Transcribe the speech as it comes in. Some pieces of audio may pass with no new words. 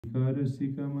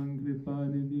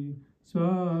Karasikamangripalidi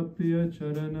Swapriya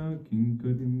Charana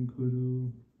Kinkarim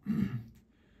Kuru.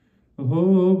 Aho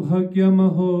Bhagyam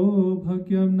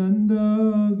Nanda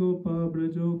Gopa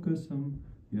Brajokasam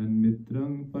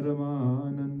Yanmitrang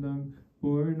Paramanandang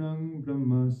Purnang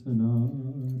Brahma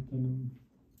Sanatanam.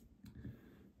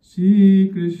 Shri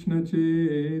Krishna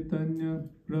Chaitanya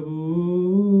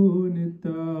Prabhu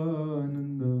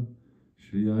Nityananda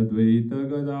Shri Advaita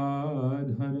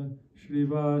Gadadhara Shri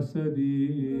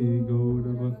Vasadi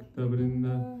Gaura Bhakta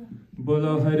Vrinda.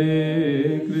 Bolo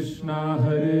Hare Krishna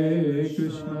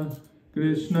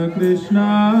Krishna Krishna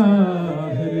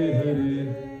Hare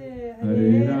Hare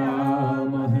Hare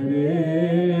Rama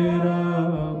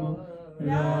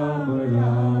Rama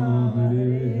Rama Hare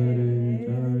Hare.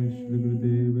 Jai Shri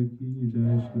Gurudeva ki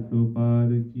Jai, Shri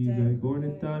Prabhupada ki Jai, Gaur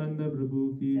Nityananda Prabhu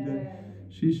ki Jai,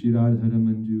 Shri Shri Radha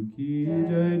Manju ki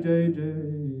Jai, Jai Jai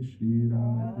Shri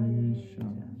Radhe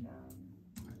Shyam.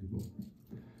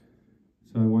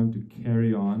 So I want to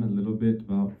carry on a little bit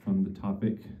from the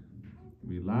topic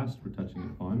we last were touching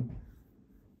upon,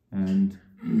 and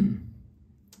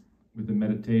with a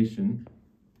meditation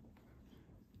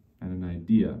and an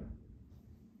idea.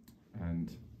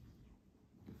 And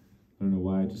I don't know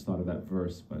why I just thought of that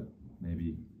verse, but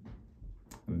maybe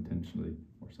unintentionally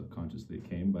or subconsciously it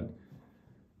came, but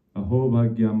Aho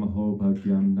Bhagyam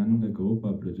Nanda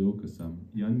Gopa Brajokasam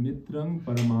Yan Mitrang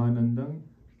Paramanandang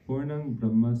Purnang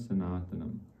Brahma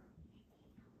Sanatanam.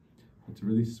 It's a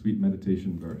really sweet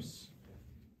meditation verse.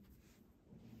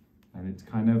 And it's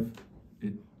kind of,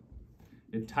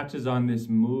 it touches on this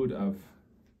mood of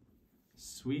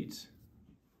sweet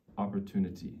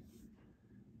opportunity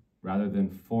rather than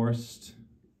forced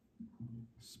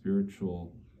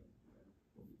spiritual,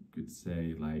 you could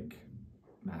say, like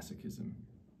masochism.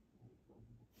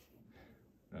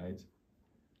 Right?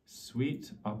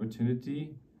 Sweet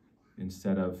opportunity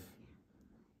instead of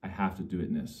I have to do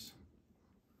it-ness,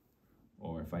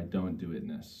 or if I don't do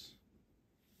it-ness.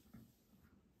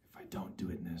 If I don't do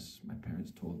it-ness, my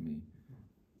parents told me,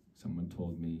 someone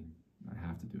told me, I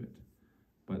have to do it.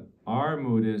 But our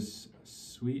mood is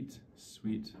sweet,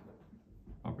 sweet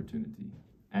opportunity.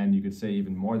 And you could say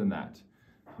even more than that.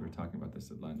 We were talking about this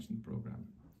at lunch in the program.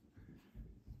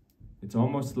 It's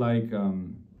almost like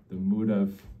the mood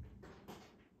of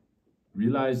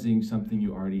realizing something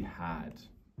you already had,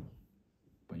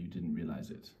 but you didn't realize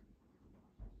it.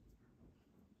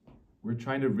 We're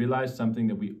trying to realize something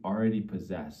that we already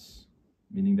possess,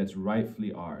 meaning that's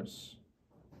rightfully ours,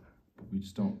 but we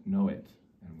just don't know it,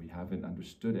 and we haven't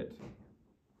understood it.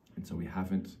 And so we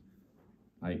haven't,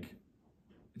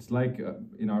 it's like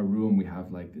in our room we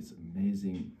have like this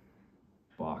amazing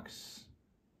box.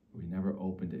 We never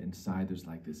opened it. Inside there's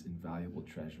like this invaluable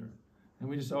treasure. And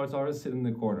we just, it's always sitting in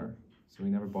the corner. So we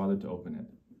never bothered to open it.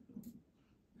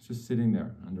 It's just sitting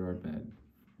there under our bed.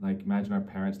 Like imagine our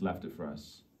parents left it for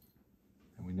us.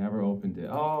 And we never opened it.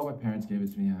 Oh, my parents gave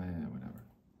it to me, yeah, whatever.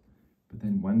 But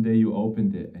then one day you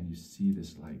opened it and you see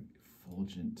this like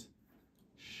effulgent,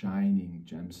 shining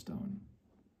gemstone.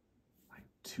 Like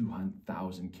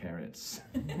 200,000 carats.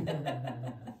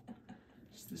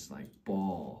 Just this like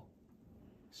ball,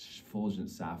 effulgent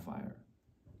sapphire.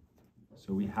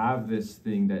 So we have this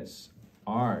thing that's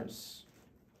ours.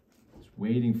 It's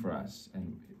waiting for us,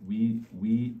 and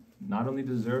we not only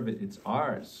deserve it, it's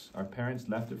ours. Our parents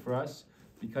left it for us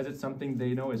because it's something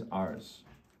they know is ours.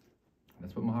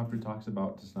 That's what Mahaprabhu talks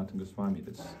about to Sanatana Goswami.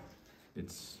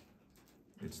 It's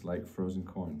like frozen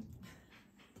corn.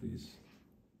 Please.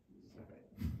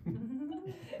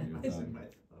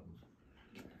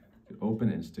 Open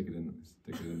it and stick it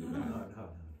in the bag.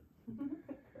 No.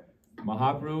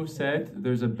 Mahaprabhu said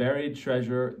there's a buried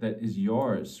treasure that is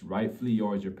yours, rightfully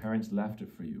yours. Your parents left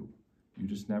it for you. You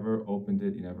just never opened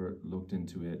it, you never looked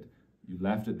into it. You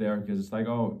left it there because it's like,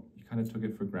 oh, you kind of took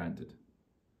it for granted.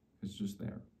 It's just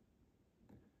there.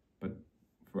 But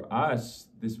for us,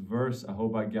 this verse, Aho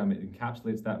Bhagyam, it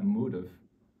encapsulates that mood of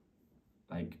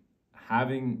like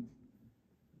having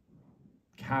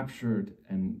captured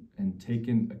and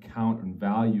taken account and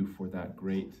value for that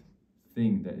great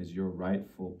thing that is your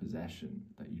rightful possession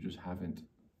that you just haven't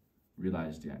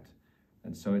realized yet.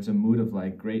 And so it's a mood of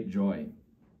like great joy.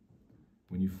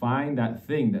 When you find that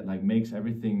thing that like makes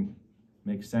everything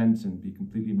make sense and be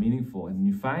completely meaningful, and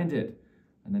you find it,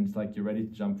 and then it's like you're ready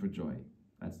to jump for joy.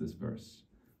 That's this verse.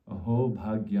 Aho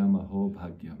Bhagyam, Aho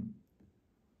Bhagyam.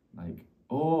 Like,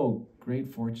 oh,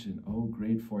 great fortune, oh,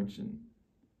 great fortune.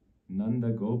 Nanda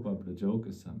Gopa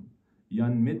Brajokasam.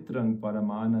 Yan Mitrang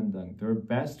Paramanandang. Their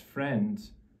best friend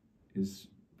is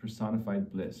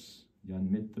personified bliss. Yan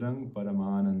Mitrang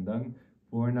Paramanandang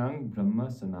Purnang Brahma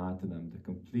Sanatanam, the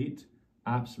complete,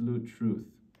 absolute truth,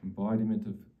 embodiment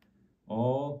of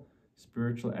all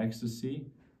spiritual ecstasy,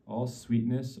 all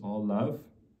sweetness, all love.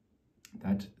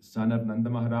 That son of Nanda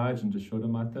Maharaj and Jashoda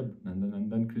Mata,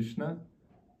 Nandanandan Krishna,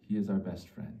 he is our best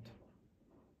friend.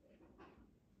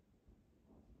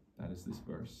 That is this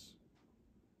verse.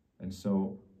 And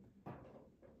so,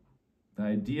 the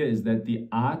idea is that the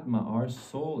Atma, our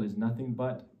soul, is nothing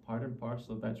but part and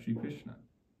parcel of that Sri Krishna.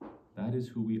 That is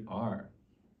who we are.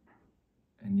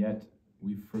 And yet,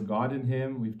 we've forgotten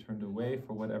him, we've turned away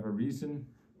for whatever reason,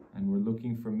 and we're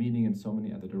looking for meaning in so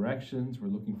many other directions. We're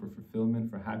looking for fulfillment,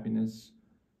 for happiness.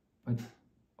 But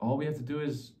all we have to do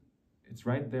is, it's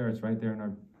right there in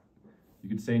our, you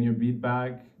could say in your bead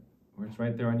bag, or it's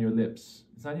right there on your lips.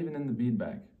 It's not even in the bead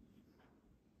bag.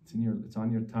 It's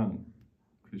on your tongue,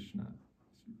 Krishna.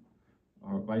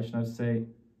 Or Vaishnavas say,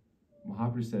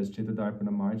 Mahaprabhu says, Chetadarpana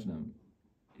Marjanam.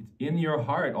 It's in your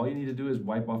heart. All you need to do is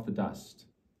wipe off the dust.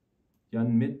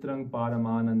 Yan mitrang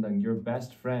paramanandang, your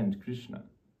best friend, Krishna,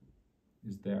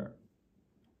 is there.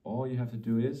 All you have to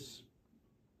do is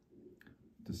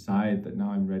decide that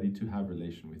now I'm ready to have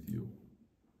relation with you.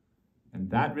 And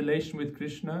that relation with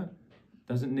Krishna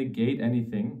doesn't negate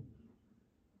anything.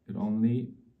 It only,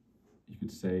 you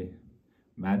could say,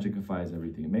 magicifies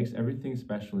everything. It makes everything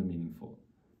special and meaningful.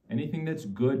 Anything that's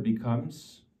good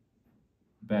becomes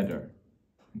better.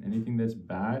 And anything that's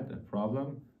bad, a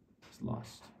problem, is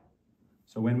lost.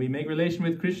 So when we make relation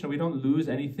with Krishna, we don't lose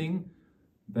anything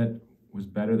that was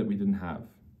better that we didn't have.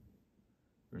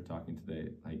 We were talking today,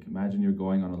 like imagine you're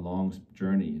going on a long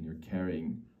journey and you're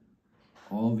carrying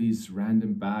all these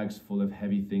random bags full of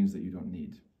heavy things that you don't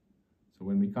need. So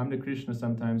when we come to Krishna,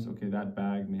 sometimes, okay, that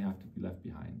bag may have to be left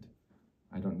behind.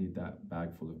 I don't need that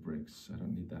bag full of bricks. I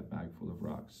don't need that bag full of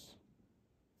rocks.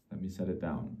 Let me set it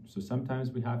down. So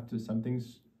sometimes we have to, some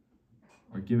things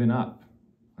are given up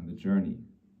on the journey.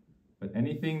 But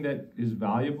anything that is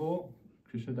valuable,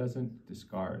 Krishna doesn't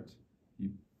discard.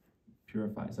 He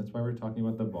purifies. That's why we're talking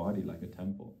about the body like a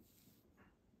temple.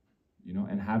 You know,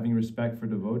 and having respect for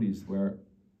devotees where,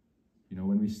 you know,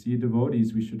 when we see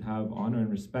devotees, we should have honor and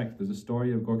respect. There's a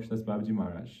story of Gorkshadas Babaji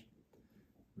Maharaj.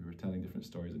 We were telling different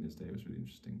stories in his day. It was really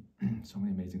interesting. So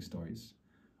many amazing stories.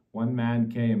 One man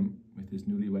came with his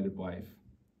newly wedded wife.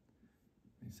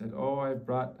 He said, oh, I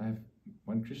have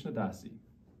one Krishna Dasi.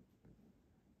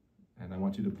 And I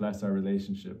want you to bless our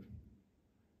relationship.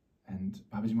 And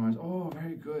Babaji Maharaj, oh,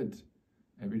 very good.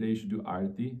 Every day you should do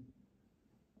arati,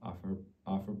 offer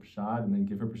prasad, and then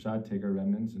give her prasad, take her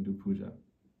remnants, and do puja.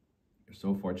 You're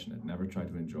so fortunate. Never try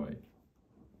to enjoy.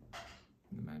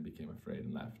 And the man became afraid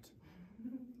and left.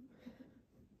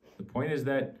 The point is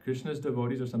that Krishna's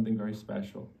devotees are something very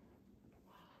special.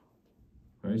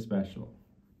 Very special.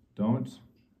 Don't,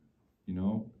 you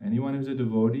know, anyone who's a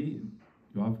devotee,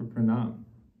 you offer pranam.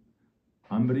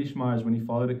 Ambarish Maharaj, when he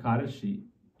followed Ekadashi,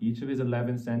 each of his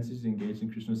 11 senses engaged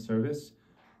in Krishna's service,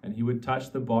 and he would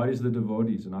touch the bodies of the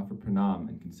devotees and offer pranam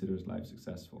and consider his life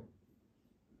successful.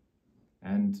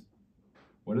 And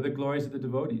what are the glories of the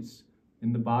devotees?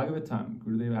 In the Bhagavatam,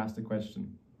 Gurudev asked a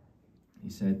question. He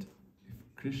said, if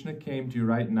Krishna came to you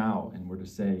right now and were to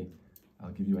say,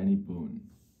 I'll give you any boon,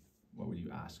 what would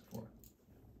you ask for?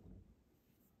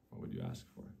 What would you ask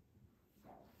for?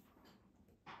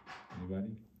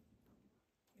 Anybody?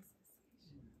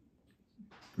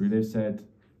 Gurudev said,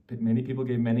 many people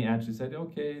gave many answers. He said,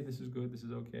 okay, this is good, this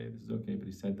is okay, this is okay. But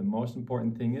he said the most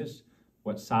important thing is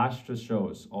what Sastra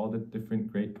shows, all the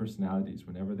different great personalities,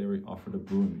 whenever they were offered a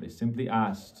boon, they simply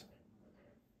asked,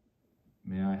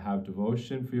 may I have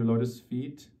devotion for your lotus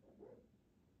feet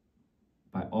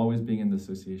by always being in the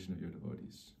association of your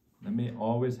devotees. Let me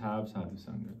always have sadhu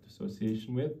sangha,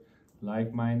 association with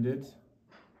like-minded,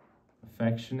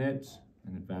 affectionate,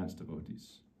 and advanced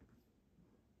devotees.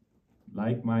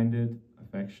 Like-minded,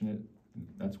 affectionate,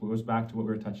 that's what goes back to what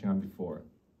we were touching on before.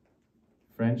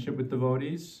 Friendship with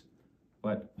devotees,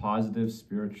 but positive,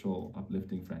 spiritual,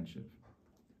 uplifting friendship.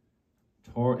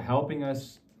 Helping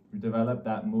us develop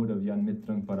that mood of Yan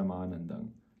Mitrang Paramanandang.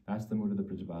 That's the mood of the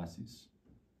Brajavasis.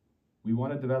 We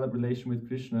want to develop relation with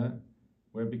Krishna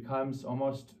where it becomes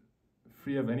almost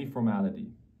free of any formality.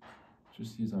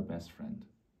 Just he is our best friend.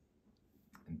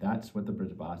 And that's what the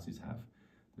Brajavasis have.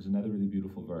 There's another really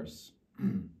beautiful verse.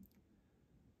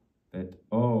 That,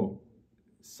 oh,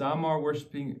 some are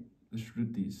worshipping the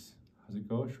Shrutis. How's it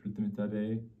go?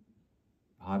 Shrutimitare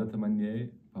Bharatamanye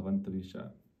Bhavantavisha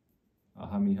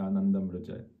Ahamiha Nandam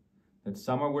Rajay. That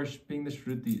some are worshipping the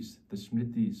Shrutis, the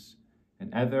Smritis,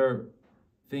 and other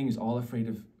things, all afraid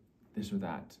of this or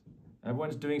that.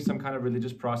 Everyone's doing some kind of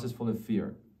religious process full of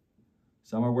fear.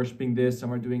 Some are worshipping this,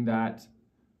 some are doing that.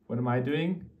 What am I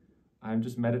doing? I'm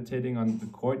just meditating on the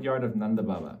courtyard of Nanda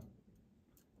Baba,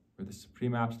 where the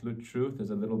Supreme Absolute Truth as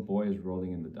a little boy is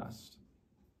rolling in the dust.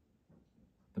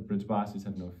 The Brajbasis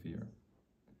have no fear.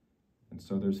 And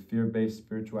so there's fear-based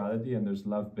spirituality and there's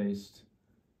love-based.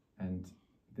 And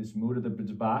this mood of the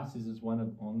Brajbasis is one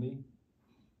of only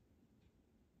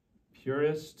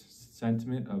purest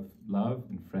sentiment of love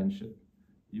and friendship.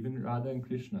 Even Radha and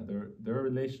Krishna, their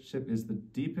relationship is the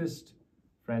deepest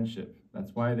friendship.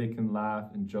 That's why they can laugh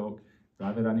and joke.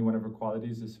 Radharani, one of her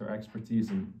qualities is her expertise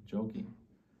in joking.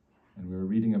 And we were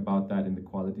reading about that in the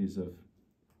qualities of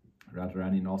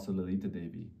Radharani and also Lalita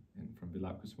Devi from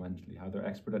Vilap Kuswanjali, how they're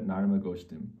expert at Narma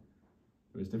Goshtim.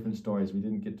 There's different stories. We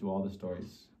didn't get to all the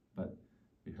stories, but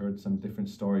we heard some different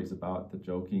stories about the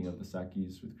joking of the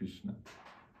Sakis with Krishna.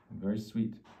 And very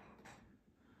sweet.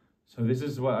 So this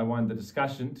is what I wanted the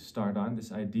discussion to start on,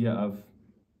 this idea of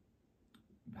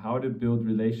how to build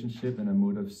relationship in a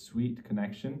mood of sweet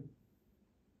connection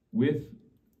with,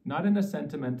 not in a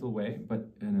sentimental way, but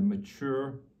in a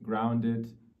mature,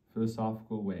 grounded,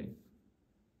 philosophical way.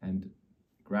 And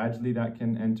gradually that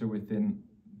can enter within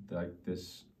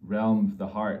this realm of the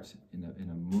heart in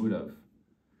a mood of,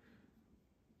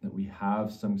 that we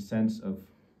have some sense of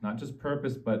not just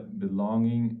purpose, but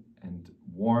belonging and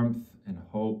warmth and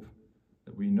hope,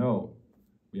 that we know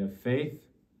we have faith,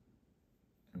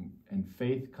 and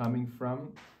faith coming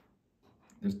from,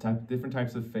 there's different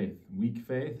types of faith: weak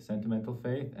faith, sentimental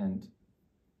faith, and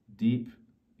deep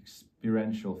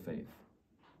experiential faith,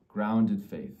 grounded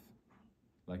faith,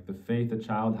 like the faith a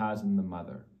child has in the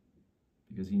mother,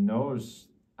 because he knows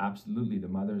absolutely the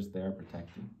mother is there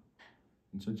protecting.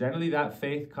 And so generally that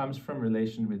faith comes from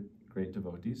relation with great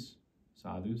devotees,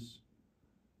 sadhus,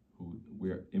 who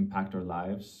impact our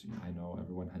lives. I know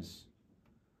everyone has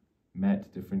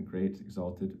met different great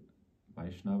exalted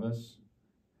Vaishnavas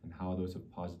and how those have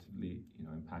positively,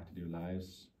 impacted your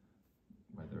lives,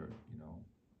 whether,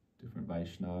 different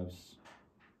Vaishnavas.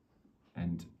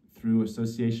 And through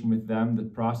association with them, the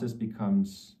process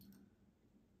becomes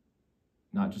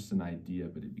not just an idea,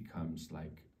 but it becomes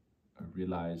like a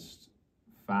realized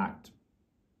fact.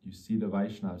 You see the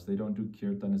Vaishnavas, they don't do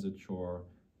kirtan as a chore,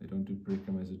 they don't do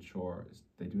parikram as a chore,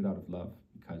 they do it out of love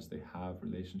because they have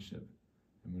relationship.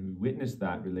 And when we witness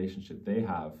that relationship they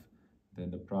have, then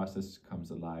the process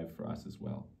comes alive for us as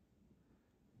well.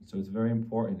 And so it's very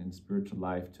important in spiritual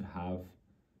life to have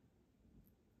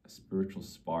a spiritual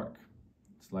spark.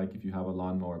 It's like if you have a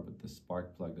lawnmower but the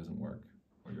spark plug doesn't work,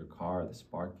 or your car, the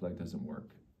spark plug doesn't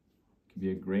work. It can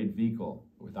be a great vehicle,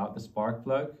 but without the spark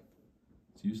plug,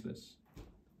 it's useless.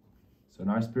 So in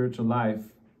our spiritual life,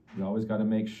 we always got to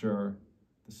make sure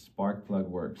the spark plug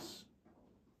works.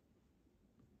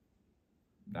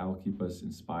 That will keep us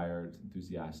inspired,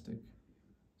 enthusiastic.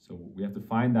 So we have to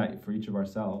find that for each of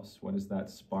ourselves. What is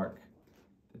that spark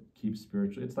that keeps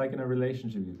spiritual? It's like in a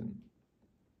relationship even.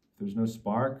 If there's no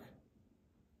spark,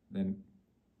 then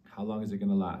how long is it going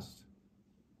to last?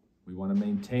 We want to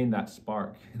maintain that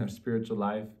spark in our spiritual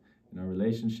life, in our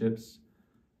relationships.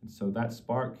 And so that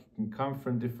spark can come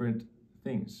from different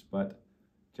things, but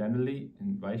generally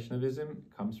in Vaishnavism,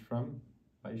 it comes from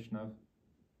Vaishnav.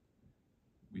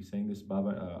 We sang this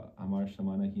Baba Amar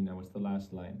Shamana Hina. What's the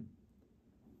last line?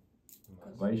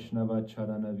 Vaishnava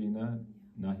Charana Vina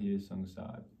Nahi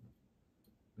Sangsar.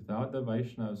 Without the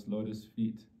Vaishnav's lotus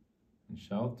feet and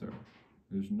shelter,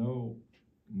 there's no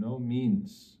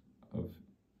means of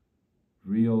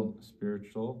real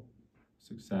spiritual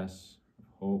success, of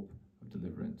hope, of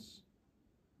deliverance.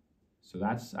 So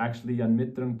that's actually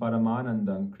Anmitrang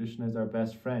Paramanandang. Krishna is our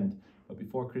best friend. But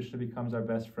before Krishna becomes our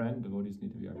best friend, devotees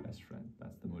need to be our best friend.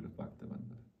 That's the mood of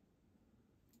Bhaktivinoda.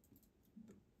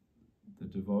 The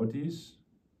devotees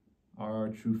are our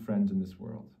true friends in this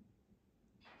world.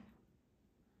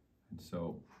 And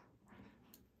so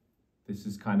this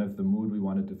is kind of the mood we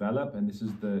want to develop, and this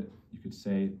is you could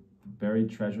say, the buried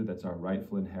treasure that's our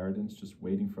rightful inheritance, just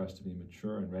waiting for us to be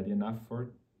mature and ready enough for it,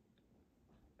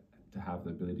 to have the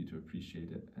ability to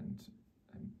appreciate it and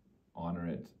honor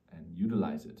it and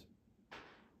utilize it.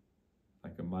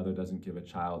 Like a mother doesn't give a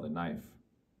child a knife.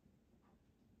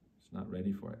 It's not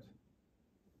ready for it.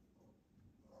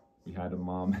 We had a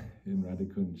mom in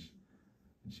Radhakunj,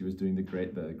 and she was doing the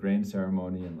grain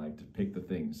ceremony and like to pick the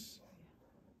things.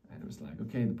 And it was like,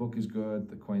 okay, the book is good,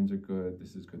 the coins are good,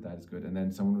 this is good, that is good. And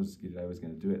then someone was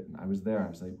going to do it, and I was there. I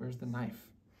was like, where's the knife?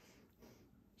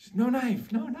 She said, no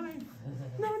knife, no knife,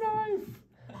 no knife.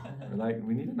 We're like,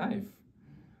 we need a knife.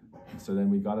 And so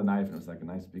then we got a knife, and it was like a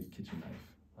nice big kitchen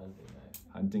knife.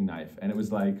 Hunting knife. And it was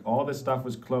like, all the stuff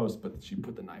was close, but she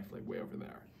put the knife like way over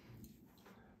there.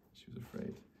 She was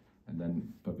afraid. And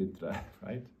then Pavitra,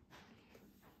 right?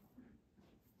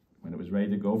 ready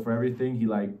to go for everything, he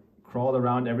like crawled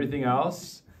around everything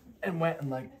else and went and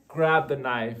like grabbed the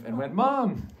knife and went,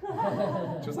 "Mom!"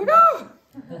 She was like, "Ah!"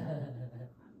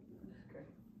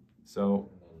 So,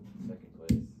 second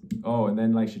place. oh, and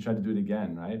then like she tried to do it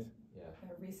again, right? Yeah.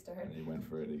 Restart. And he went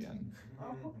for it again,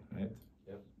 right?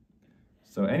 Yep.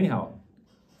 So anyhow,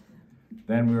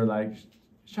 then we were like,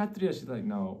 "Kshatriya," she's like,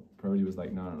 no. Prabhuji was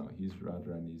like, no, he's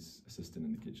Radharani's assistant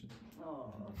in the kitchen.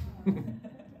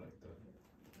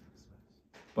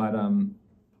 But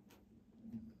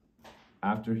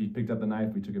after he picked up the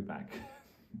knife, we took it back.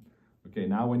 Okay,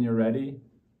 now when you're ready,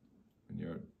 when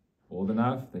you're old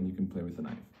enough, then you can play with the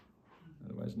knife.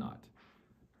 Otherwise not.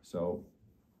 So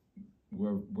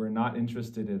we're not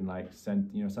interested in like,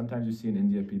 sometimes you see in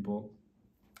India people,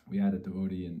 we had a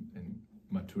devotee in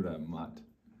Mathura, Mat,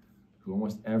 who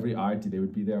almost every arti, they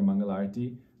would be there, Mangal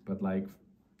Arti, but like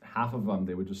half of them,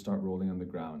 they would just start rolling on the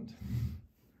ground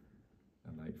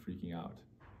and like freaking out.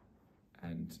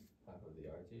 And Half of the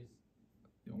artists?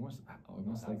 almost Half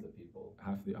like the people.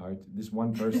 half the art, this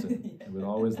one person would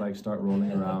always like start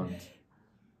rolling around.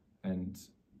 And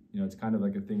it's kind of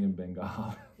like a thing in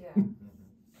Bengal. Yeah.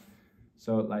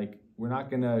 So like we're not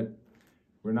gonna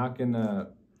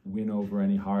win over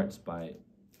any hearts by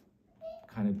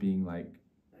kind of being like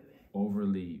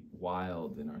overly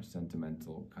wild in our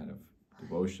sentimental kind of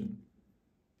devotion,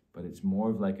 but it's more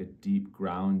of like a deep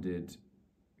grounded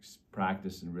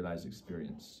practice and realized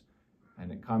experience.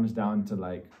 And it comes down to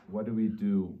like, what do we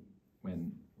do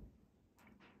when,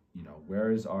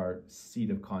 where is our seat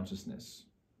of consciousness?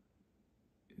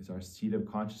 Is our seat of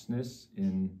consciousness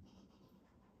in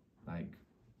like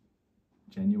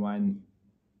genuine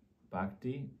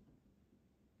bhakti,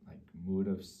 like mood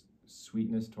of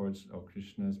sweetness towards, oh,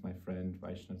 Krishna is my friend,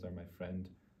 Vaishnavas are my friend,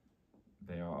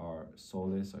 they are our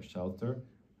solace, our shelter,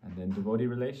 and then devotee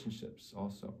relationships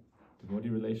also. Devotee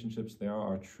relationships, they are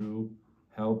our true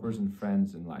helpers and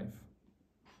friends in life.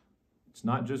 It's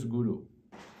not just Guru.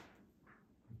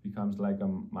 It becomes like a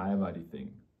Mayavadi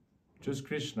thing. Just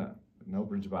Krishna, no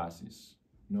Brajvasis,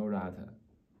 no Radha.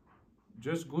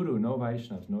 Just Guru, no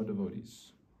Vaishnavas, no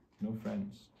devotees, no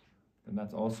friends. And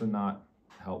that's also not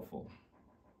helpful.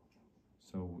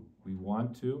 So we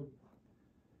want to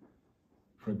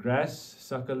progress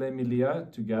Sakale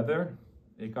Miliya together.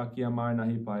 Ekaki Amar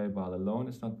Nahi Paye Bal. Alone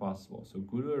it's not possible. So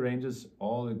Guru arranges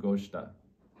all the Goshta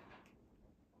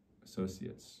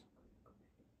associates.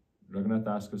 Raghunath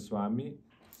Das Goswami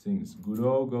sings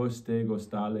Guru Goste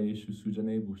Gostale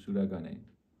Shusujane Busuragane.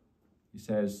 He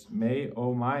says, may,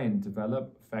 O mind,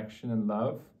 develop affection and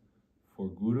love for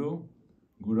Guru,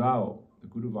 Gurao, the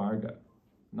Guru Varga.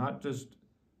 Not just,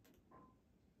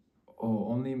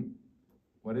 only,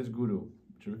 what is Guru?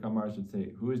 Chiraka Maharaj would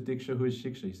say, who is Diksha, who is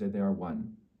Shiksha? He said they are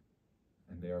one.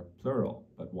 And they are plural,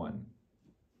 but one.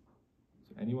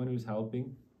 So anyone who's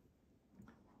helping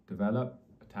develop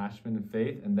attachment and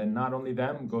faith, and then not only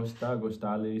them, Gosta,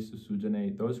 Gostale,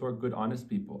 Susujane, those who are good, honest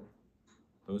people,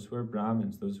 those who are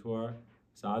Brahmins, those who are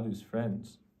sadhus,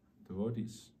 friends,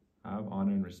 devotees, have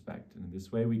honor and respect. And in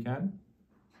this way we can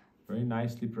very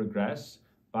nicely progress.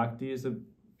 Bhakti is a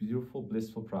beautiful,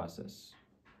 blissful process.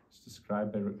 It's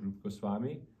described by Rupa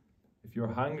Goswami. If you're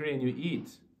hungry and you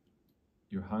eat,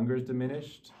 your hunger is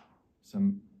diminished.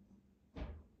 Some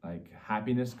like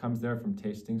happiness comes there from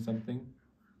tasting something,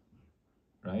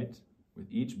 right? With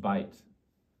each bite.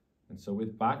 And so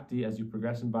with bhakti, as you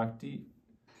progress in bhakti,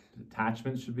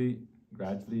 attachment should be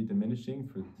gradually diminishing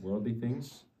for worldly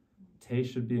things.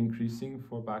 Taste should be increasing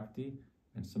for bhakti,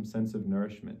 and some sense of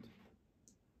nourishment.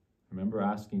 I remember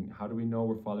asking, how do we know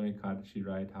we're following Katyayani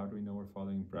right? How do we know we're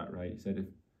following Vrata right? He said, if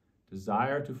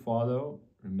desire to follow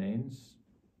remains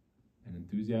and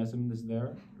enthusiasm is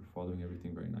there, you're following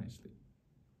everything very nicely.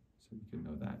 So you can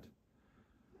know that.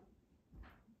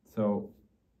 So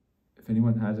if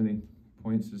anyone has any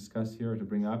points to discuss here or to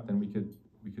bring up, then we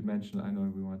could mention, I know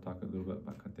we want to talk a little bit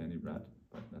about Katyayani Vrata,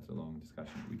 but that's a long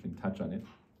discussion. We can touch on it.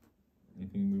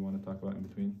 Anything we want to talk about in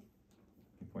between?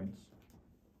 Any points?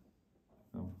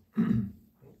 No.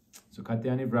 So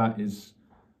Katyayani Vrata is,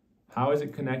 how is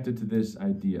it connected to this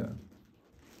idea?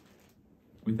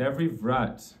 With every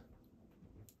Vrat,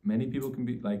 many people can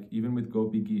be, like even with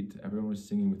Gopi Geet, everyone was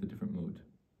singing with a different mood.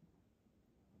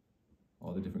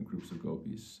 All the different groups of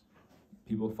gopis.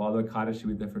 People follow Katyayani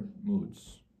with different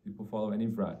moods. People follow any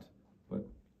Vrat. But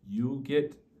you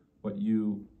get what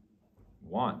you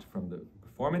want from the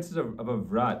performances of a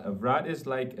Vrat. A Vrat is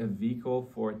like a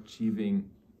vehicle for achieving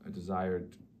a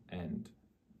desired end.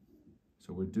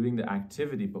 So we're doing the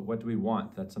activity, but what do we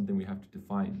want? That's something we have to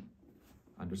define,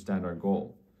 understand our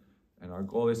goal. And our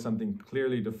goal is something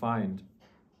clearly defined.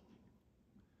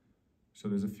 So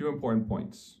there's a few important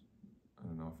points. I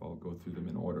don't know if I'll go through them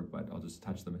in order, but I'll just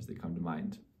touch them as they come to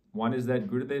mind. One is that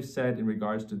Gurudev said in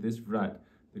regards to this Vrat,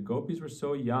 the gopis were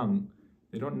so young,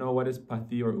 they don't know what is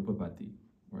pati or upapati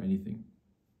or anything.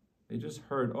 They just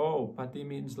heard, oh, pati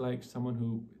means like someone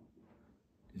who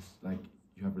is like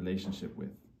you have a relationship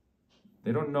with.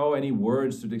 They don't know any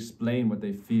words to explain what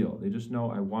they feel. They just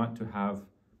know I want to have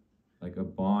like a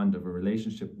bond of a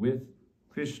relationship with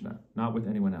Krishna, not with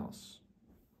anyone else.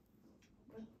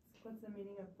 What's the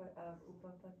meaning of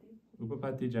upapati?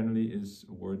 Upapati generally is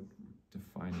a word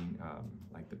defining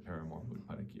like the paramour mood,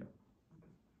 parakya.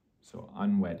 So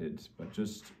unwedded, but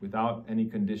just without any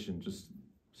condition, just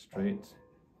straight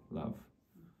love.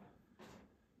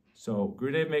 So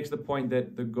Gurudev makes the point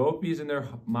that the gopis in their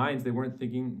minds, they weren't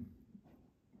thinking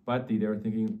pati, they were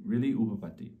thinking really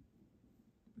upapati.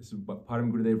 This is what Param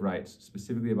Gurudev writes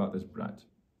specifically about this brat.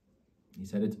 He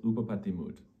said it's upapati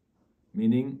mood,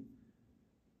 meaning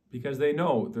because they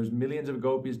know there's millions of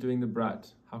gopis doing the brat.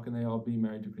 How can they all be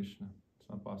married to Krishna? It's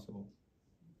not possible.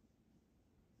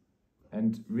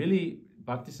 And really,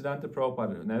 Bhaktisiddhanta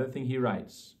Prabhupada, another thing he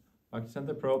writes,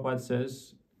 Bhaktisiddhanta Prabhupada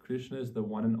says Krishna is the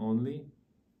one and only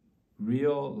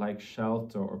real like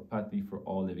shelter or pati for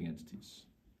all living entities.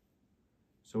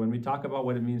 So when we talk about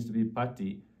what it means to be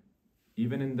pati,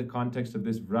 even in the context of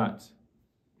this vrat,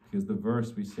 because the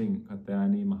verse we sing,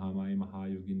 Katyayani Mahamaya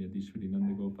Mahayogini Adishwari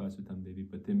Nandagopa Sutam Devi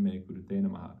Patim Me Kurute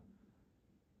Namaha.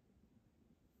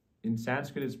 In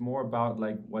Sanskrit, it's more about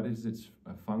like what is its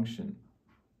function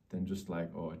than just like,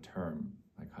 oh, a term,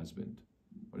 like husband.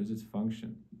 What is its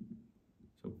function?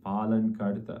 So Palan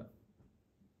Karta,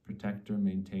 protector,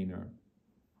 maintainer.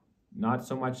 Not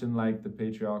so much in like the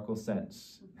patriarchal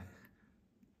sense.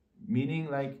 Meaning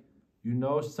like, you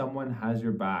know someone has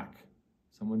your back.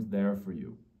 Someone's there for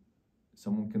you.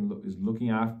 Someone is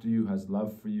looking after you, has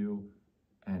love for you,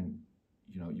 and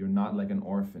you know, you're not like an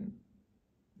orphan.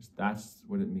 That's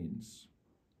what it means.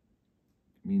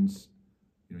 It means,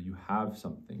 you know, you have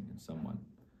something in someone.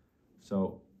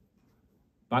 So,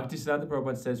 Bhaktisiddhanta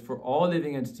Prabhupada says, for all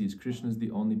living entities, Krishna is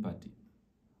the only pati.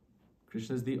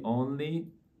 Krishna is the only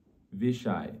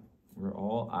Vishai. We're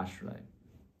all ashray.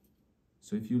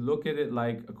 So if you look at it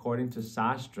like according to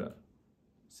Sastra,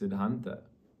 Siddhanta,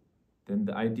 then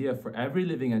the idea for every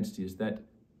living entity is that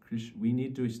we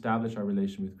need to establish our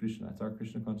relation with Krishna. That's our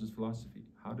Krishna conscious philosophy.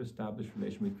 How to establish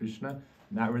relation with Krishna.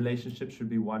 And that relationship should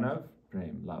be one of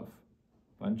prem, love.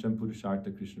 Pancham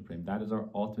Purushartha Krishna Prem. That is our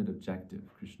ultimate objective,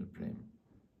 Krishna Prem.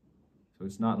 So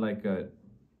it's not like a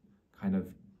kind of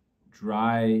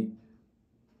dry,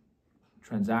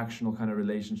 transactional kind of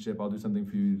relationship. I'll do something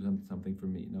for you, you do something for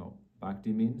me. No.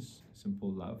 Bhakti means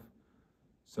simple love.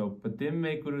 So, Patim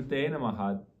Me Kurute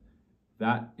Namaha,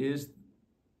 that is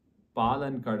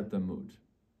Palan Karta mood.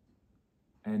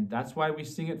 And that's why we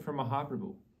sing it for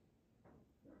Mahaprabhu.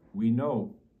 We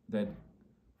know that,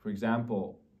 for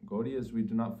example, Gaudiyas, we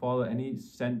do not follow any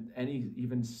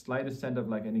even slightest scent of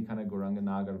like any kind of Gauranga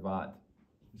Nagar Vad.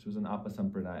 This was an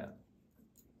Apasampradaya.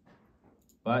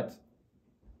 But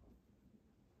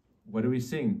what do we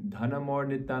sing? Dhana Mor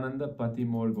Nityananda, Pati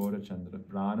Mor Gaura Chandra,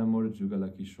 Prana Mor Jugala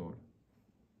Kishore.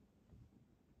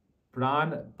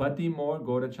 Pati Mor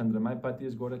Gaura Chandra. My Pati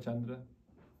is Gaura Chandra.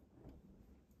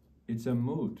 It's a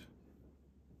mood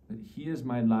that he is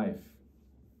my life.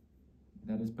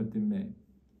 That is Pati Me.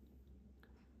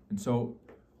 And so,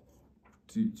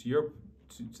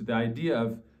 to the idea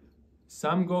of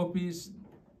some gopis,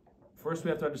 first we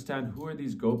have to understand who are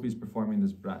these gopis performing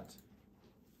this brat.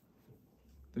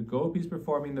 The gopis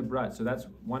performing the brat. So that's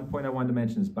one point I wanted to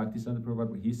mention is Bhaktisiddhanta Prabhupada,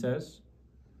 what he says.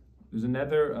 There's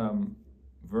another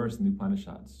verse in the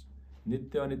Upanishads.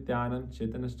 Nitya nityanam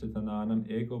chetanas chetananam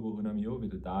eko bhuvanam yo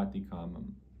vidadati kamam.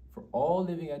 For all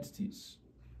living entities,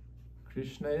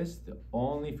 Krishna is the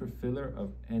only fulfiller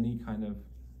of any kind of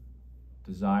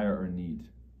desire or need.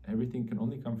 Everything can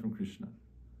only come from Krishna.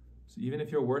 So even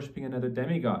if you're worshipping another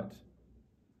demigod,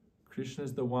 Krishna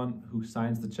is the one who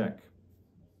signs the check.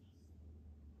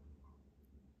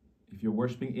 If you're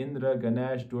worshipping Indra,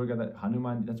 Ganesh, Durga,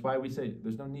 Hanuman, that's why we say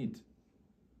there's no need.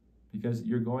 Because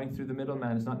you're going through the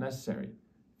middleman, it's not necessary.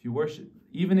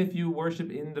 Even if you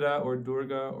worship Indra or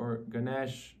Durga or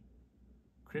Ganesh,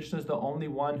 Krishna is the only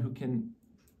one who can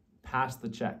pass the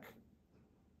check.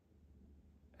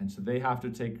 And so they have to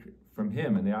take from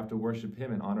him and they have to worship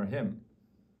him and honor him.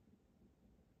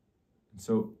 And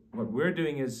so what we're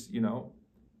doing is,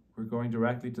 we're going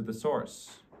directly to the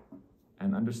source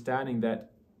and understanding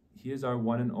that he is our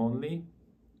one and only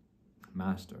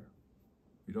master.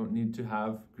 We don't need to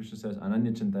have, Krishna says,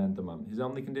 Ananya Chintayantamam. His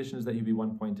only condition is that you be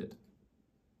one-pointed.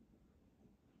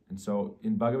 And so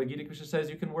in Bhagavad Gita, Krishna says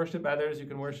you can worship others, you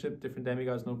can worship different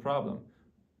demigods, no problem.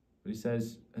 But he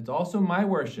says, it's also my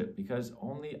worship because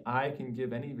only I can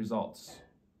give any results.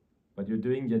 But you're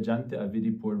doing yajante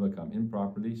avidi purvakam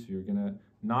improperly, so you're going to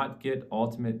not get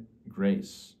ultimate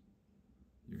grace.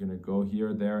 You're going to go here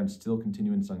or there and still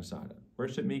continue in samsara.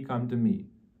 Worship me, come to me.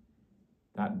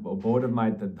 That abode of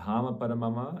my tadhama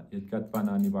paramama idgatva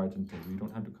nivartante. You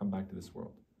don't have to come back to this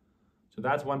world. So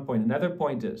that's one point. Another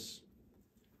point is,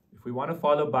 if we want to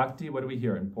follow bhakti, what do we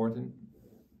hear? Important.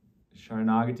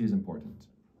 Sharanagati is important.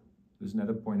 There's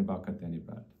another point about Katyayani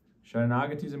Vrata.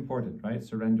 Sharanagati is important, right?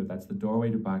 Surrender. That's the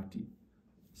doorway to bhakti.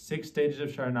 6 stages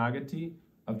of Sharanagati.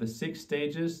 Of the 6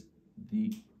 stages,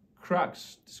 the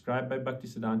crux described by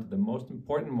Bhaktisiddhanta, the most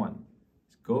important one,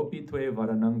 is Gopi Tve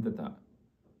Varanang Tata.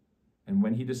 And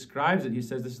when he describes it, he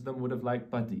says this is the mood of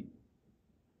like pati.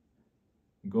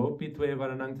 Gopi Tve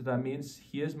Varanang Tata means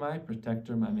he is my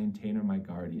protector, my maintainer, my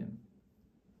guardian.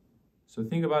 So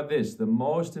think about this. The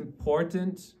most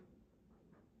important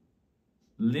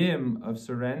limb of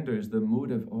surrender is the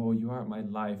mood of, oh, you are my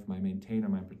life, my maintainer,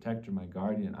 my protector, my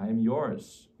guardian. I am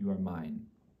yours, you are mine.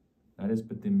 That is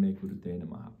Patimme Gurute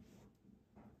Namaha.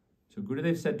 So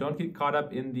Gurudev said, don't get caught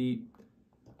up in the,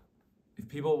 if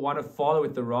people want to follow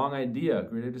with the wrong idea,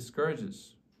 Gurudev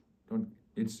discourages.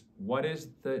 It's what is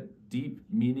the deep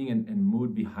meaning and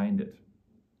mood behind it.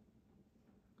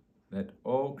 That,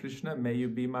 oh Krishna, may you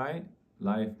be my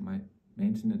life, my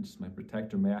maintenance, my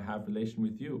protector, may I have relation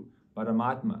with you.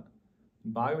 Paramatma.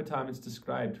 In Bhagavatam it's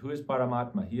described, who is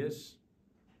Paramatma? He is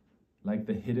like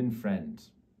the hidden friend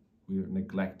we are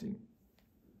neglecting.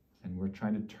 And we're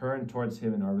trying to turn towards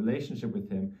him in our relationship with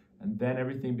him, and then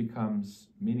everything becomes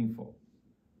meaningful.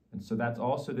 And so that's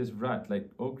also this vrat,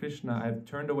 like, oh Krishna, I've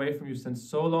turned away from you since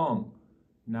so long.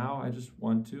 Now I just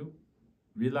want to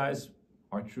realize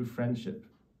our true friendship.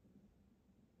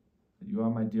 That you are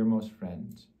my dearmost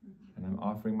friend, and I'm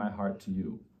offering my heart to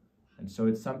you. And so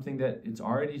it's something that it's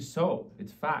already so,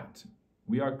 it's fact.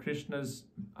 We are Krishna's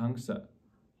angsa,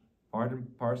 part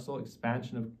and parcel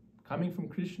expansion of coming from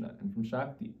Krishna and from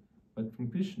Shakti, but from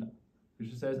Krishna.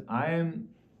 Krishna says, I am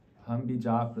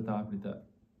hambija prataprita.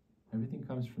 Everything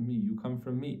comes from me, you come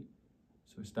from me.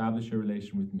 So establish your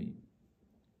relation with me.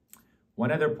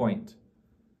 One other point.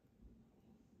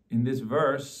 In this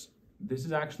verse, this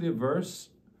is actually a verse,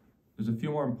 there's a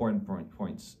few more important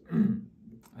points.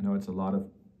 I know it's a lot of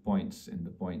points in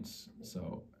the points,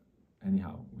 so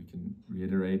anyhow, we can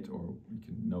reiterate or we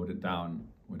can note it down,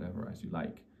 whatever, as you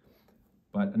like.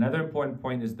 But another important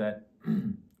point is that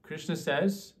Krishna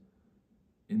says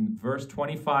in verse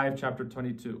 25, chapter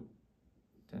 22,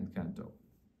 10th canto,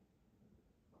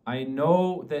 I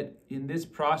know that in this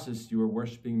process you are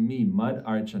worshipping me, mud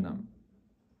archanam.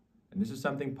 And this is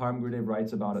something Param Gurudev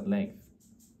writes about at length.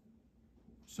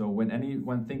 So when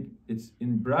anyone think it's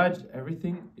in Braj,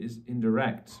 everything is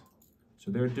indirect.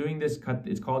 So they're doing this,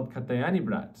 it's called Katyayani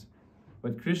Vrata.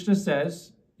 But Krishna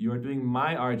says, you are doing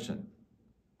my archan.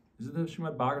 This is the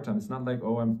Srimad Bhagavatam. It's not like,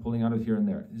 oh, I'm pulling out of here and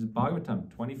there. This is Bhagavatam,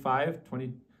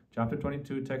 chapter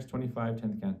 22, text 25,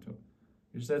 10th canto.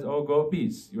 It says, oh,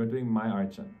 gopis, you are doing my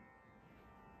archan.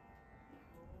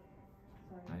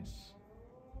 Nice.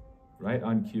 Right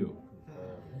on cue.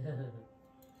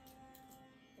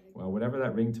 Well, whatever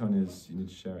that ringtone is, you need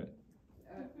to share it.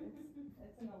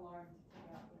 It's an alarm to take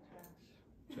out the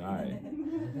trash. Jai.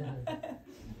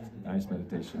 Nice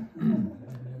meditation.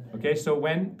 Okay, so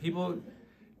when people,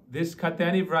 this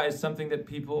Katyayani Vrata is something that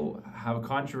people have a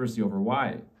controversy over.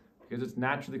 Why? Because it's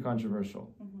naturally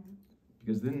controversial.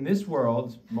 Because in this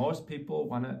world, most people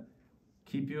want to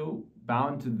keep you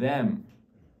bound to them.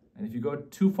 And if you go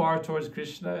too far towards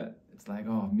Krishna, it's like,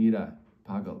 oh, Meera,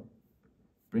 Pagal,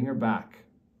 bring her back.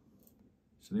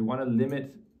 So they want to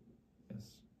limit.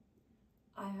 Yes.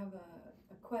 I have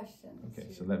a question.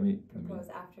 Okay, so let me propose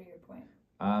after your point.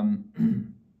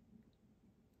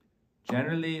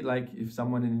 Generally, like if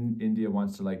someone in India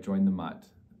wants to like join the mat,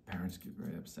 parents get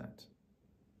very upset.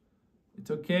 It's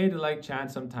okay to like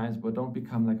chant sometimes, but don't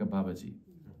become like a Babaji.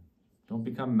 Don't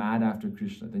become mad after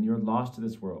Krishna. Then you're lost to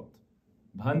this world.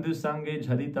 Bandhu sange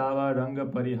jhaditava ranga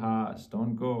parihas.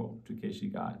 Don't go to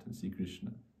Keshi Ghat and see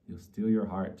Krishna. He'll steal your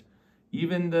heart.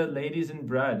 Even the ladies in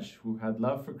Braj who had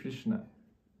love for Krishna,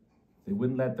 they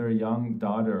wouldn't let their young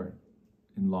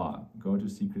daughter-in-law go to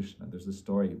see Krishna. There's a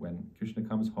story when Krishna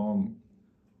comes home,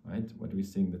 right? What do we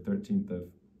sing? The 13th of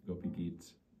Gopi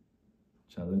Geet.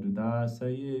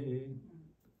 Chalarudasaye.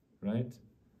 Right?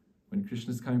 When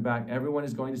Krishna is coming back, everyone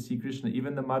is going to see Krishna.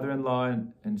 Even the mother-in-law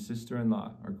and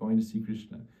sister-in-law are going to see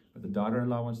Krishna. But the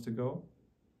daughter-in-law wants to go.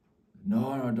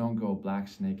 No, don't go. Black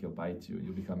snake, he'll bite you.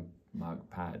 You'll become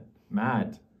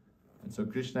mad. And so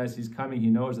Krishna, as he's coming, he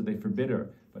knows that they forbid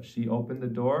her. But she opened the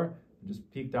door and just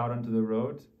peeked out onto the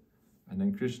road. And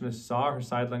then Krishna saw her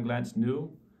sidelong glance,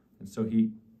 knew. And so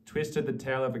he twisted the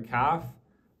tail of a calf.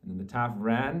 And then the calf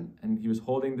ran. And he was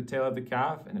holding the tail of the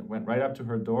calf. And it went right up to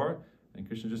her door. And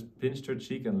Krishna just pinched her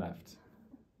cheek and left.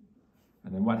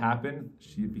 And then what happened?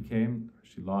 She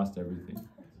lost everything.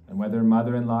 And when her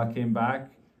mother-in-law came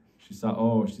back, she saw,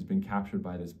 oh, she's been captured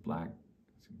by this black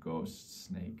ghost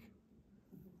snake.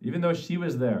 Even though she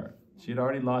was there, she had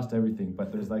already lost everything,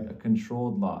 but there's like a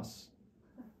controlled loss.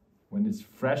 When it's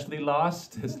freshly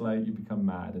lost, it's like you become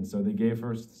mad. And so they gave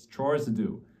her chores to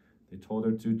do. They told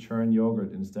her to churn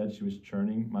yogurt. Instead, she was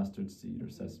churning mustard seed or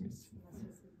sesame seed.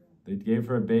 They gave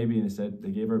her a baby, and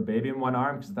they gave her a baby in one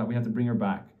arm because they thought we had to bring her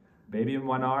back. Baby in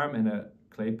one arm and a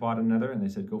clay pot in another, and they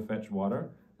said, go fetch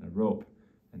water and a rope.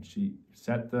 And she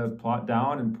set the pot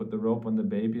down and put the rope on the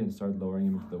baby and started lowering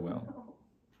him into the well.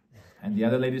 And the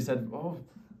other lady said, oh,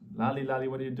 Lali,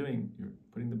 what are you doing? You're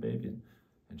putting the baby in.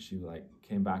 And she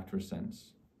came back to her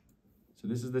sense. So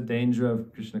this is the danger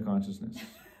of Krishna consciousness.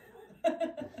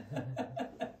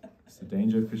 It's the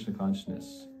danger of Krishna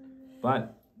consciousness.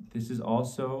 But this is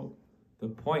also the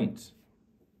point.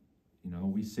 You know,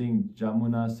 we sing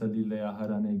Jamuna Salilaya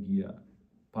Harane Giya,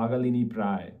 Pagalini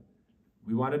Prai.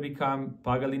 We want to become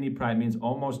Pagalini Prai, means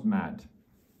almost mad.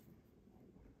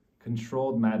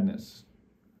 Controlled madness.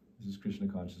 This is Krishna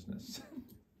consciousness.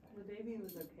 The baby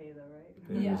was okay though, right?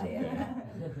 Baby was okay.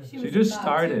 Yeah. She just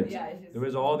started. Yeah, There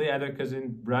was all the other, because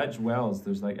in Braj wells,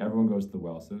 there's like, everyone goes to the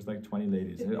well. So there's like 20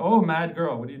 ladies. They said, oh, mad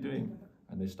girl, what are you doing?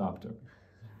 And they stopped her.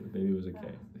 The baby was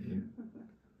okay.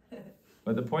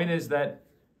 But the point is that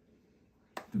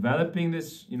developing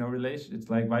this, relation, it's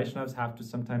like Vaishnavas have to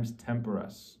sometimes temper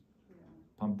us.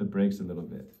 Pump the brakes a little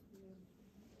bit.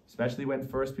 Especially when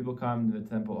first people come to the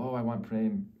temple, oh, I want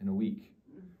praying in a week.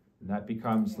 And that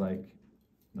becomes like,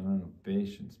 no,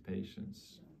 patience.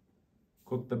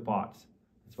 Cook the pot.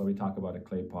 That's why we talk about a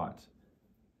clay pot.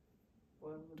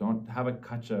 Don't have a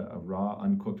kacha, a raw,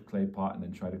 uncooked clay pot, and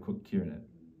then try to cook kheer in it.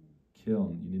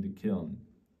 Kiln, you need a kiln.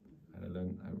 I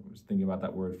was thinking about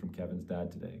that word from Kevin's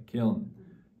dad today. Kiln.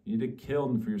 You need a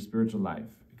kiln for your spiritual life.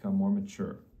 Become more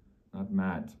mature, not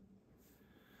mad.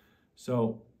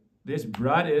 So this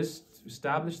Brat is to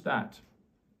establish that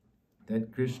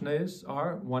Krishna is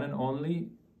our one and only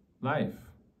life.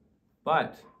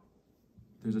 But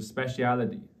there's a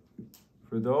speciality.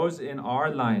 For those in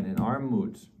our line, in our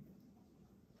mood,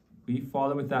 we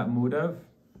follow with that mood of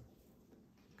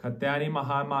Katyayani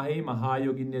Mahamahi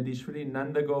Mahayoginyadishwari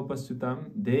Nanda Gopasutam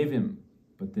Devim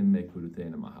Patim Me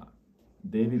Kurute Namaha.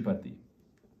 Devi Pati.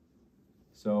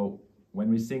 So when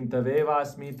we sing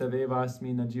Tavevasmi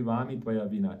Najivami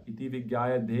Tvayavina Iti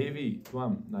Vigyaya Devi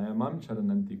Tvam Nayamam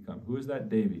Charanantikam. Who is that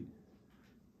Devi?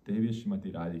 Devi is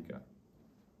Shrimati Radhika.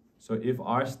 So if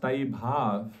our Stai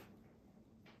Bhav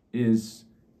is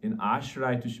in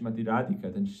Ashray to Shrimati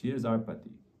Radhika, then she is our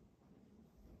Pati.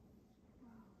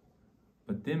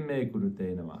 Patim Me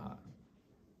Kurute Namaha.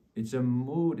 It's a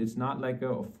mood, it's not like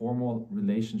a formal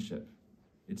relationship.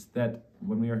 It's that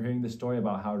when we are hearing the story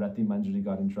about how Rati Manjari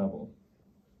got in trouble.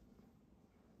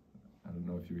 I don't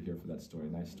know if you were here for that story,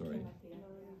 nice story.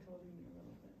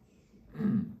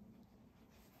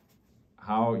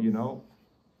 How,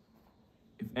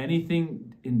 if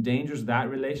anything endangers that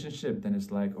relationship, then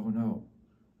it's like, oh no,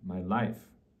 my life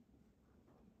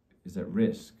is at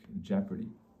risk, in jeopardy.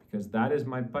 Because that is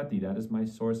my pati, that is my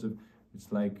source of,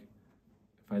 it's like,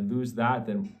 if I lose that,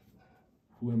 then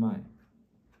who am I?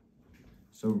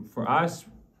 So for us,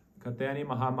 Katyayani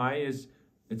Mahamaya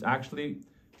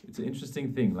it's an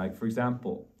interesting thing. Like for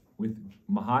example, with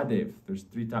Mahadev, there's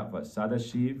three tattvas,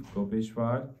 Sadashiv,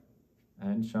 Gopeshwar,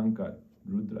 and Shankar,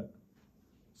 Rudra.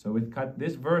 So with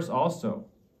this verse also,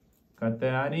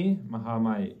 Katyayani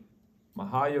Mahamaya,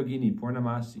 Mahayogini,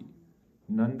 Purnamasi,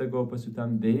 Nanda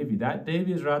Gopasutam Devi, that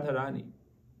Devi is Radharani.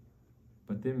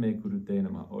 Patim Me Kurute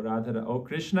Namah. Oh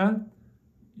Krishna,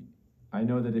 I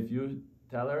know that if you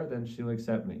tell her, then she'll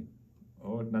accept me.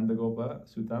 Oh Nanda Gopa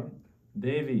Sutam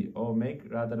Devi, oh make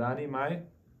Radharani my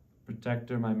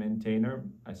protector, my maintainer,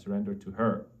 I surrender to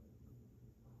her.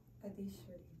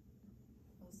 Adishwari.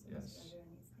 Yes.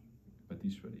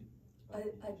 Adishwari.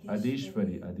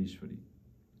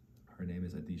 Her name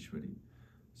is Adishwari.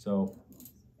 So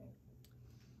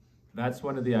that's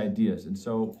one of the ideas. And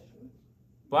so,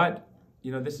 but,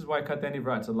 this is why Katyayani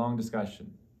Vrata, it's a long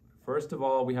discussion. First of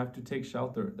all, we have to take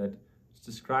shelter that it's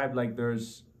described like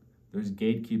there's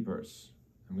gatekeepers,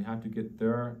 and we have to get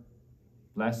their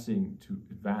blessing to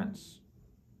advance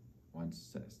one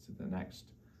says to the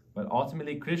next. But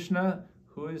ultimately Krishna,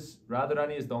 who is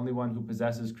Radharani, is the only one who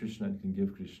possesses Krishna and can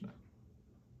give Krishna.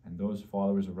 And those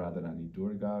followers of Radharani,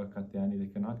 Durga, Katyayani,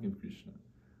 they cannot give Krishna.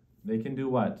 They can do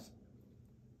what?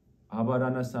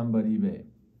 Avarana Sambarive.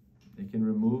 They can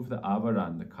remove the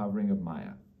avaran, the covering of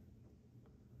Maya.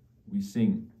 We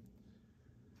sing.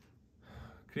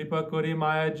 Kripa kori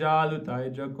Maya jal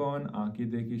utai jakon, anki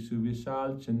deki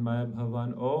suvishal chinmaya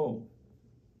bhavan. Oh,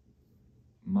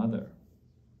 Mother,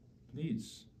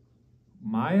 please.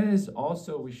 Maya is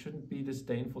also, we shouldn't be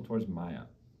disdainful towards Maya.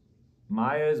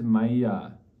 Maya is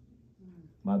Maya,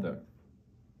 Mother.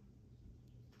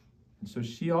 And so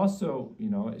she also,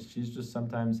 she's just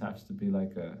sometimes has to be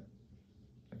like a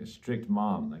strict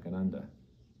mom, like Ananda.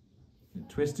 You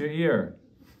twist your ear.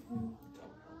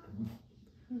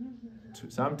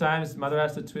 Sometimes mother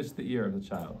has to twist the ear of the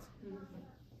child.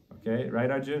 Okay, right,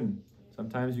 Arjun?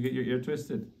 Sometimes you get your ear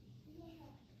twisted.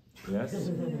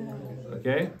 Yes?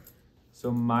 Okay?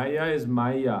 So Maya is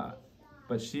Maya,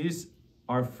 but she's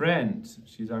our friend.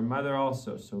 She's our mother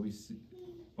also. So we see,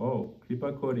 oh,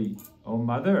 Kripa Kori, oh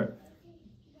mother,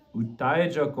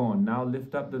 Uttaya Jakon, now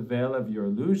lift up the veil of your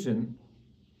illusion.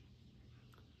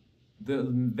 The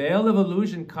veil of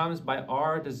illusion comes by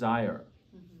our desire.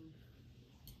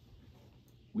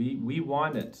 We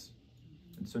want it.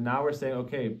 And so now we're saying,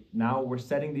 okay, now we're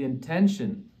setting the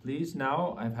intention. Please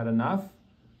now, I've had enough.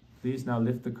 Please now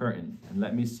lift the curtain and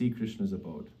let me see Krishna's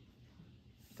abode.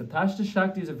 Tatashta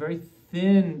Shakti is a very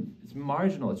thin, it's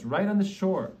marginal, it's right on the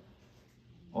shore.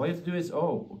 All you have to do is,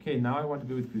 oh, okay, now I want to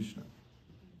be with Krishna.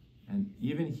 And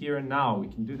even here and now, we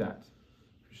can do that.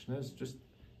 Krishna is just,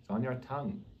 it's on your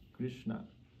tongue, Krishna.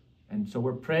 And so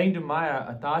we're praying to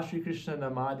Maya, Atashri Krishna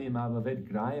namadi mavavet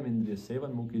grayam indriya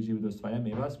sevan mukhi jivido swayam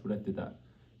evas puratita.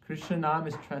 Krishna Nam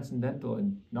is transcendental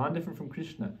and non-different from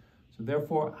Krishna. So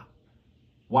therefore,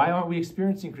 why aren't we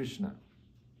experiencing Krishna?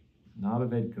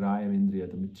 Navavet grayam indriya,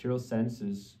 the material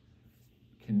senses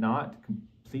cannot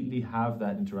completely have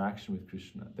that interaction with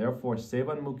Krishna. Therefore,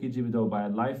 sevan mukhi jivido, by a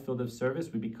life filled of service,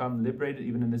 we become liberated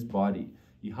even in this body.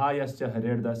 Ihayasya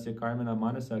harerdasya karmana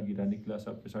manasa gira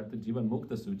niklasa prasarta jivan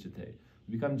mukta suchite.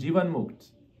 We become jivan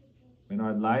mukt when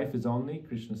our life is only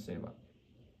Krishna seva.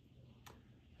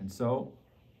 And so,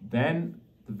 then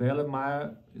the veil of Maya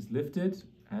is lifted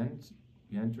and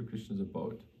we enter Krishna's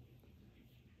abode.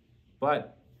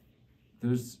 But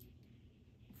there's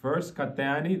first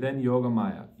Katyayani, then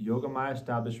Yogamaya. Yogamaya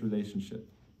established relationship.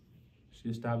 She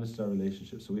established our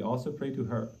relationship. So we also pray to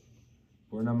her.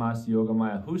 Purnamasi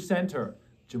Yogamaya. Who sent her?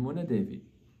 Jamuna Devi.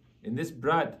 In this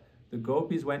Brat, the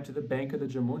gopis went to the bank of the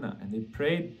Jamuna and they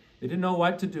prayed. They didn't know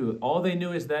what to do. All they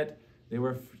knew is that they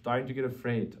were starting to get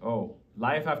afraid. Oh,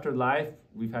 life after life,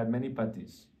 we've had many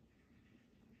patis.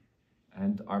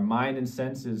 And our mind and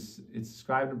senses, it's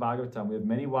described in Bhagavatam, we have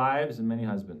many wives and many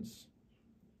husbands.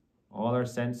 All our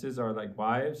senses are like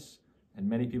wives, and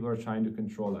many people are trying to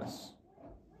control us.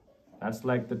 That's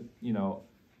like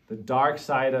the dark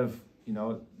side of,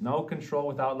 no control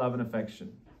without love and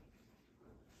affection.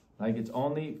 Like it's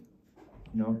only,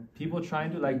 people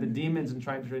trying to, like the demons and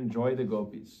trying to enjoy the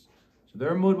gopis. So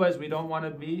their mood was, we don't want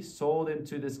to be sold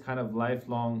into this kind of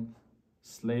lifelong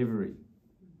slavery.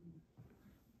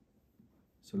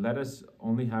 So let us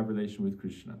only have relation with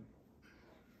Krishna.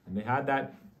 And they had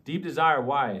that deep desire.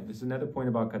 Why? This is another point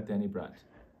about Katyayani Brat.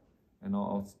 And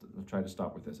I'll try to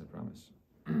stop with this, I promise.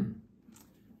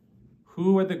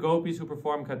 Who are the gopis who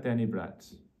perform Katyayani Brat?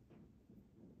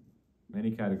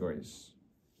 Many categories.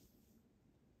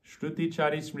 Shruti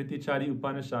Chari, Smriti Chari,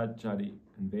 Upanishad Chari,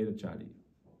 and Veda Chari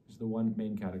is the one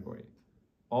main category.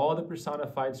 All the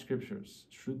personified scriptures,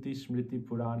 Shruti, Smriti,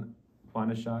 Puran,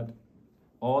 Upanishad,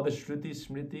 all the Shrutis,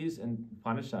 Smritis, and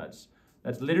Upanishads.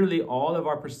 That's literally all of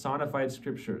our personified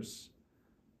scriptures.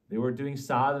 They were doing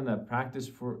sadhana, practice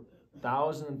for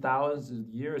thousands and thousands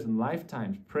of years and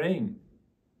lifetimes, praying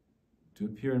to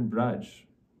appear in Braj.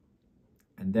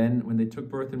 And then when they took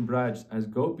birth in Braj as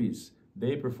gopis,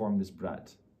 they performed this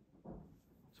Brat.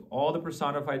 So all the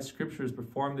personified scriptures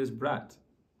performed this Brat.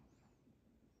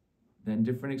 Then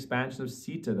different expansions of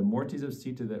Sita, the Murtis of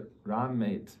Sita that Ram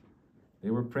made.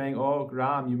 They were praying, oh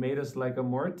Ram, you made us like a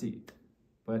Murti,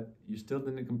 but you still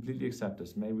didn't completely accept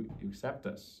us. May you accept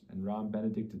us. And Ram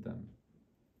benedicted them.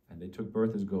 And they took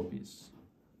birth as gopis.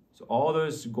 So all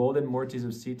those golden Murtis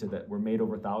of Sita that were made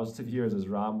over thousands of years as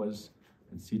Ram was,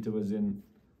 and Sita was in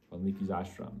Valmiki's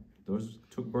ashram, those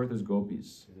took birth as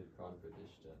gopis. Is it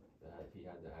Pradishta that he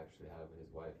had to actually have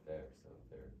his wife there?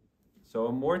 So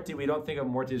a Murti, we don't think of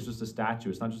Murti as just a statue.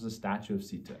 It's not just a statue of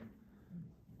Sita.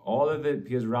 All of it,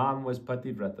 because Ram was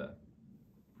Pati Vrata,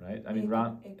 right? I mean,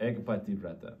 Ram, Ekapati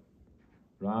Vrata.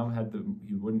 Ram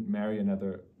he wouldn't marry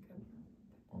another,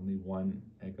 only one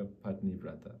Ekapatni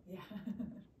Vrata. Yeah.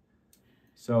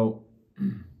 So,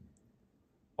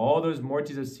 all those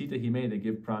Murtis of Sita he made, they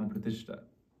give Pran Pratishta.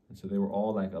 And so they were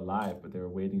all like alive, but they were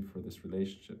waiting for this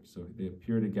relationship. So they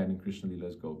appeared again in Krishna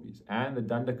Lila's gopis. And the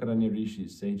Dandakaranya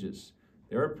rishis, sages,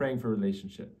 they were praying for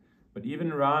relationship. But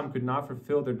even Ram could not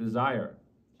fulfill their desire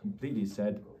completely. He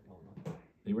said,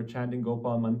 they were chanting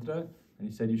Gopal mantra, and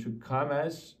he said, you should come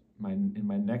as, in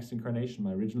my next incarnation,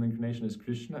 my original incarnation as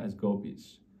Krishna, as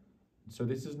gopis. So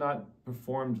this is not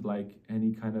performed like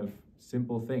any kind of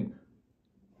simple thing.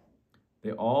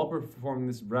 They all perform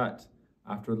this vrat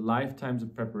after lifetimes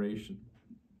of preparation.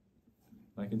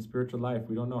 Like in spiritual life,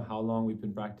 we don't know how long we've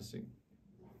been practicing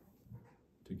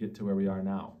to get to where we are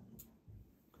now.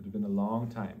 Could have been a long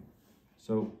time.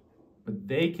 So, but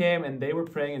they came and they were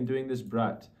praying and doing this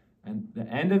vrat. And the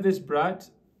end of this vrat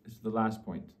is the last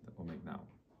point that we'll make now.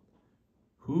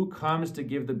 Who comes to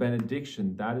give the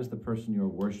benediction? That is the person you're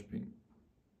worshipping.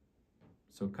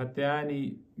 So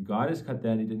Katyayani, goddess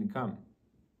Katyayani didn't come.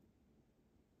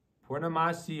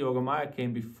 Purnamasi Yogamaya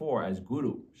came before as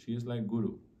guru. She is like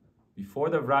guru. Before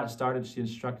the vrat started, she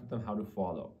instructed them how to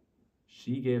follow.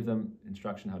 She gave them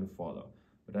instruction how to follow.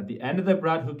 But at the end of the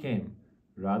vrat, who came?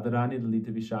 Radharani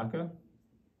Lalita Vishaka?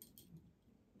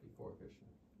 Before Krishna.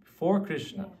 Before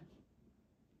Krishna.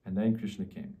 Yeah. And then Krishna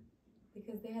came.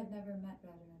 Because they had never met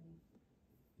Radharani.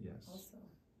 Yes. Also,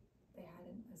 they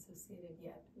hadn't associated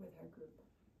yet with her group.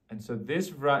 And so this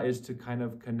vrat is to kind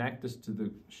of connect us to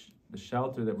the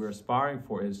shelter that we're aspiring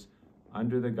for, is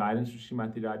under the guidance of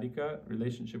Srimati Radhika,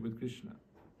 relationship with Krishna.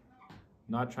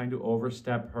 Not trying to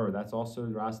overstep her. That's also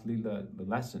Ras Leela, the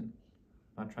lesson.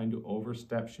 Not trying to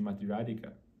overstep Srimati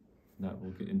Radhika. That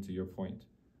will get into your point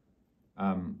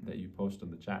that you post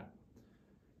on the chat.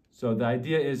 So the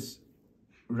idea is,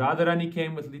 Radharani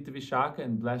came with Lita Vishaka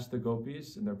and blessed the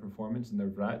gopis in their performance and their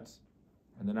vrats.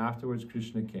 And then afterwards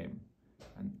Krishna came.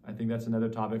 And I think that's another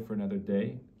topic for another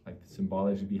day, like the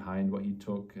symbology behind what he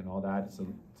took and all that. So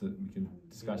we can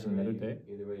discuss it another day.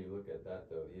 Either way you look at that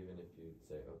though, even if you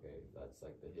say, okay, that's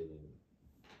like the hidden...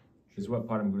 Is what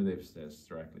Param Gurudev says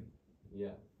directly. Yeah,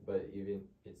 but even,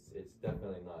 it's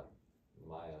definitely not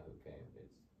Maya who came.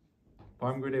 It's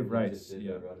Param Gurudev writes,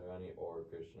 yeah. Radharani or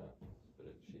Krishna,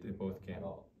 but she They both came. at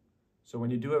all. So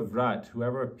when you do a vrat,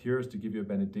 whoever appears to give you a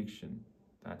benediction,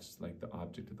 that's like the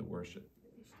object of the worship.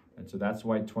 And so that's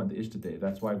why the Ishtadev,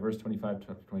 that's why verse 25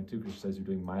 to 22, Krishna says you're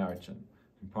doing Maya Archan.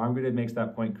 And Param Gurudev makes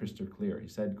that point crystal clear. He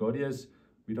said, Gaudiyas,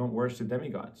 we don't worship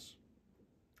demigods.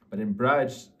 But in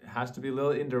Braj, it has to be a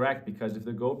little indirect, because if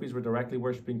the gopis were directly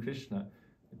worshipping Krishna,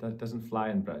 that doesn't fly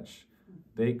in Braj.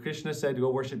 Krishna said,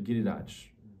 go worship Giriraj.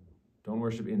 Don't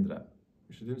worship Indra.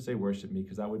 Krishna didn't say worship me,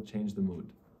 because that would change the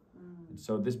mood. And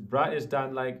so this Braj is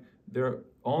done like their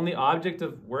only object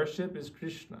of worship is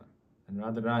Krishna and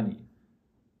Radharani.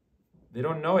 They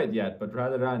don't know it yet, but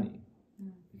Radharani.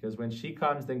 Because when she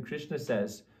comes, then Krishna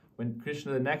says, when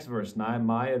Krishna, the next verse,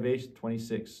 Maya Vesh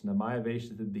 26, Namaya Vesh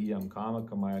Diyam Kama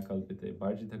Kamaya Kalpite,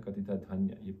 Bharjita Katita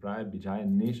Dhanya, Yipraya Bijaya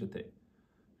Neshate.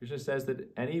 Krishna says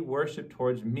that any worship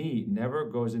towards me never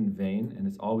goes in vain and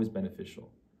it's always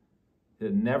beneficial.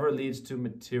 It never leads to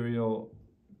material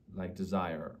like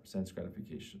desire, sense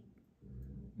gratification.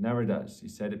 Never does. He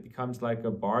said it becomes like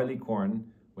a barley corn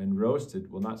when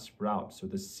roasted will not sprout. So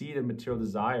the seed of material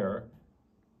desire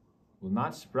will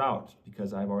not sprout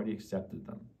because I've already accepted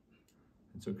them.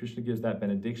 And so Krishna gives that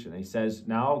benediction. And he says,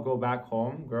 now go back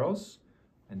home, girls,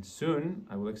 and soon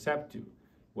I will accept you.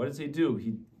 What does he do?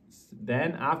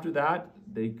 Then after that,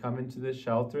 they come into the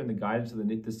shelter and the guidance of the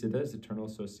Nitya Siddhas, eternal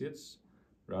associates,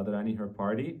 Radharani, her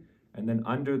party. And then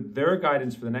under their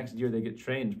guidance for the next year, they get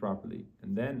trained properly.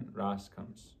 And then Ras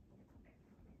comes.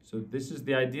 So this is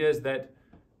the idea, is that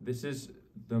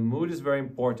the mood is very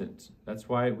important. That's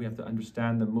why we have to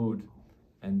understand the mood.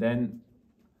 And then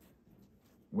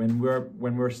when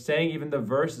we're saying even the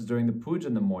verses during the puja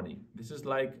in the morning, this is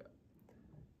like,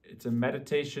 it's a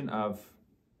meditation of,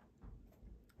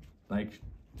 like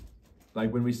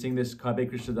when we sing this Kabe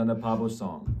Krishna Danda Pabo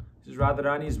song. This is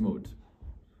Radharani's mood.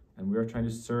 And we are trying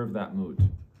to serve that mood.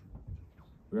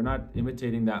 We're not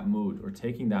imitating that mood or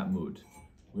taking that mood.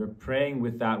 We're praying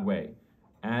with that way.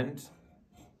 And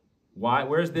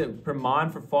where's the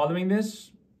praman for following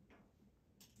this?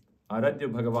 Aradya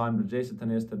Bhagavan Brajesh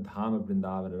Tanesta Dhama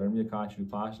Vrindavan Ramya Kachi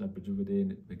Upasana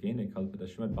Prajuvade Vagene Kalpata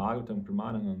Shrimad Bhagavatam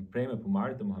Pramanam Prema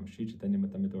Pumartam Ham Shri Chaitanya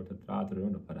Matamitor Tatrata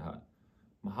Rona Paraha.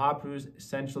 Mahaprabhu's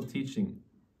essential teaching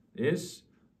is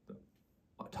the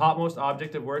topmost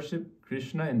object of worship,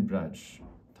 Krishna in Braj.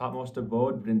 Topmost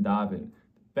abode, Vrindavan. The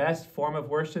best form of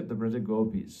worship, the Braja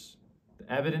Gopis.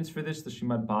 The evidence for this, the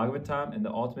Srimad Bhagavatam, and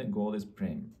the ultimate goal is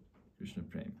Prem, Krishna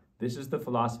Prem. This is the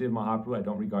philosophy of Mahaprabhu. I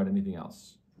don't regard anything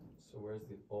else. So where's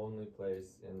the only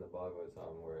place in the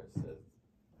Bhagavatam where it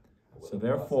says? So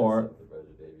therefore, the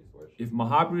Braja Devi's worship? if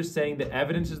Mahaprabhu is saying the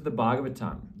evidence is the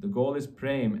Bhagavatam, the goal is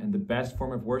prem, and the best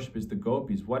form of worship is the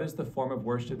gopis, what is the form of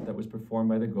worship that was performed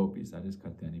by the gopis? That is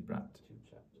Katyayani Brat. 2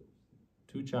 chapters.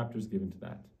 2 chapters given to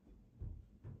that.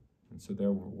 And so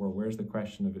where's the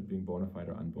question of it being bona fide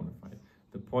or unbona fide?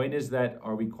 The point is that,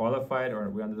 are we qualified or are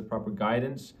we under the proper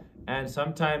guidance? And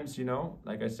sometimes,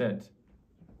 like I said,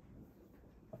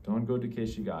 don't go to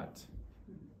Keshigat.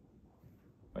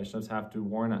 Vaishnavas have to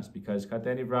warn us, because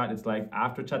Katyayani Vrat, it's like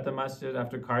after Chaturmasya,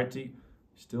 after Karti, you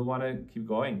still want to keep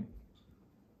going.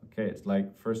 Okay, it's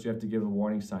like first you have to give a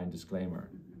warning sign, disclaimer.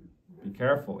 Be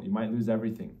careful, you might lose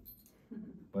everything.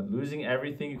 But losing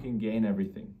everything, you can gain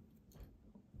everything.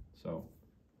 So,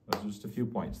 those are just a few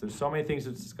points. There's so many things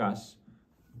to discuss,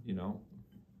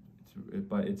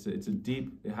 but it's a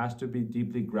deep, it has to be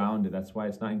deeply grounded. That's why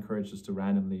it's not encouraged just to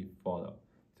randomly follow.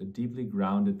 It's a deeply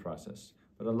grounded process.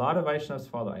 But a lot of Vaishnavas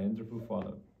follow. Ayendra Prabhu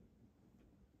followed.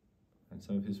 And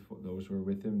some of those who were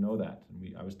with him know that.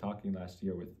 And I was talking last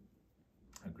year with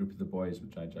a group of the boys with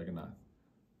Jai Jagannath.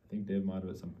 I think Dev Madhav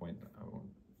at some point,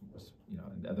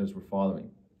 and others were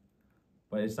following.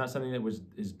 But it's not something that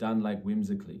is done like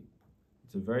whimsically.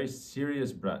 It's a very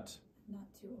serious brat.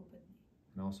 Not too openly.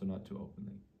 And also not too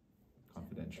openly.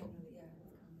 Confidential. Generally, yeah,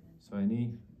 confidential. So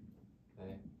any... I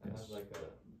Yes. have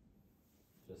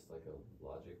just like a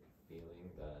logic feeling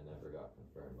that never got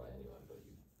confirmed by anyone, but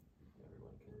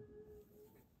everyone can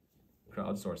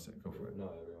crowdsource it, go for it. No,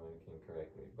 everyone can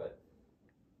correct me, but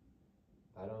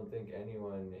I don't think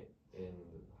anyone in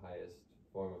highest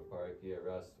form of Parakya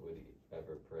Ras would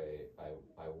ever pray,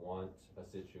 I want a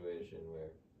situation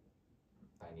where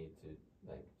I need to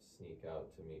sneak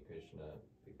out to meet Krishna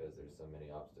because there's so many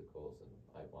obstacles and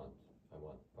I want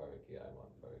Parakya, I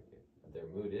want Parakya. Their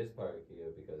mood is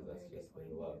Parakya because that's just their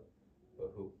love.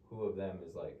 But who of them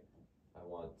is like, I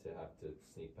want to have to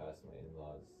sneak past my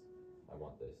in-laws, I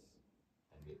want this,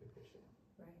 and meet with Krishna.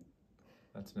 Right.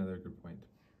 That's another good point.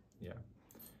 Yeah.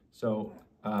 So,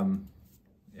 go ahead.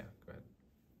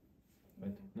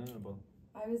 Right? No, well.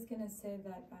 I was going to say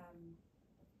that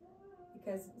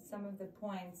because some of the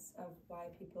points of why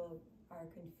people are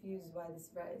confused why this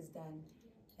Vrata is done,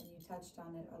 and you touched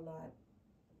on it a lot,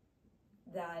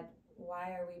 that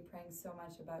why are we praying so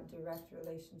much about direct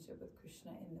relationship with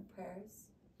Krishna in the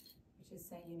prayers, which is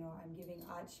saying, I'm giving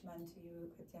Achman to you,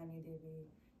 Katyayani Devi,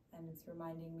 and it's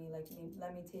reminding me,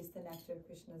 let me taste the nectar of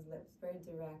Krishna's lips, very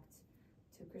direct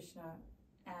to Krishna.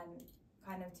 And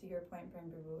kind of to your point,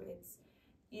 Prem Prabhu, it's,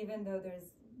 even though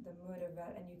there's the mood of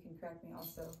that, and you can correct me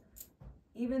also,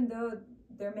 even though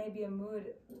there may be a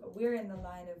mood, we're in the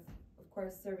line of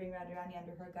course, serving Radharani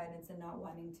under her guidance and not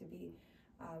wanting to be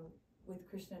with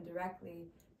Krishna directly,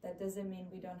 that doesn't mean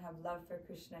we don't have love for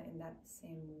Krishna in that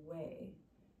same way.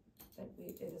 That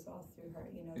it is all through her,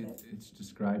 it's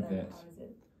described that how is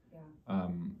it? Yeah.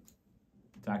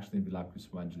 It's actually in Vilap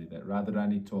Kusmanjali that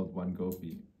Radharani told one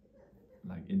gopi,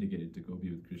 indicated to go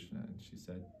be with Krishna, and she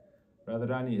said,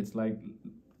 Radharani, it's like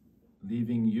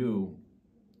leaving you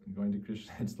and going to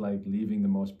Krishna, it's like leaving the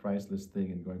most priceless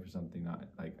thing and going for something not,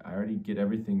 I already get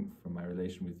everything from my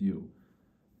relation with you.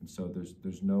 And so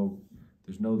there's no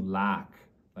lack.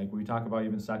 When we talk about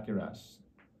even Sakyaras,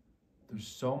 there's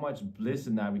so much bliss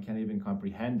in that we can't even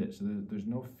comprehend it. So there's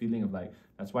no feeling of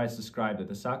that's why it's described that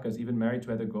the Sakas, even married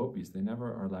to other gopis, they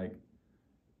never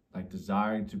are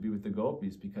desiring to be with the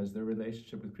gopis because their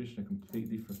relationship with Krishna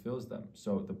completely fulfills them.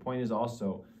 So the point is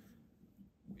also,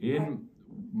 in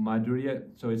Madhurya,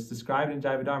 so it's described in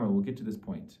Jaiva Dharma, we'll get to this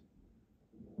point.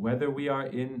 Whether we are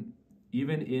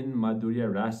even in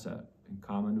Madhurya Rasa, in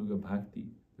Kamanuga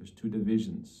Bhakti, there's two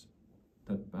divisions,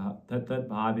 Tat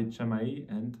Bhavichamai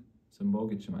and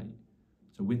Sambhogichamai.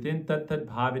 So within Tat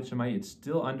Bhavichamai, it's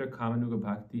still under Kamanuga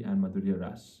Bhakti and Madhurya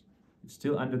Ras. It's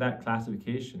still under that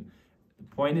classification.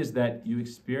 The point is that you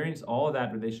experience all of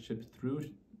that relationship through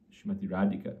Srimati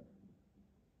Radhika.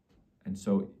 And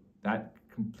so that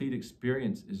complete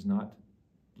experience is not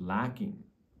lacking.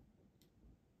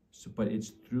 But it's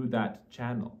through that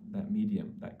channel, that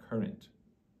medium, that current.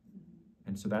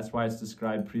 And so that's why it's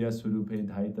described Priya Swarupe,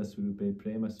 Dhaita Swarupe,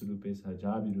 Prema Swarupe,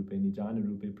 Sahajabi Rupe, Nijana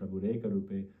Rupe, Prabhureka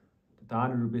Rupe,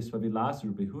 Tatana Rupe, Swavilas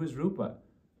Rupe. Who is Rupa?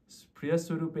 Priya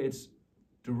Swarupe, it's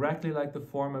directly like the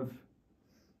form of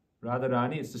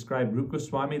Radharani. It's described, Rupa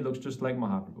Goswami looks just like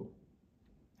Mahaprabhu.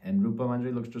 And Rupa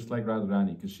Manjari looks just like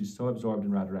Radharani because she's so absorbed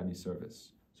in Radharani's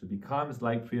service. So it becomes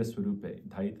like Priya Swarupe,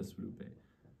 Dhaita Swarupe.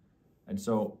 And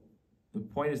so the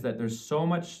point is that there's so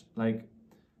much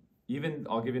even,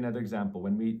 I'll give you another example.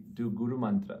 When we do Guru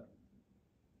Mantra,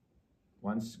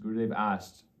 once Gurudev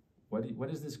asked, What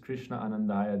is this Krishna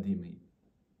Anandaya Dhimi?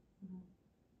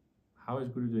 How is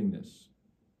Guru doing this?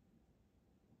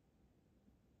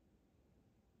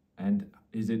 And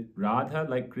is it Radha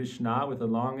like Krishna with a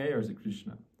long A, or is it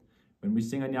Krishna? When we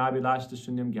sing Anyabilashta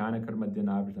Shunyam Jnana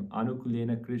Karmadyanavritam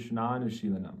Anukulena Krishna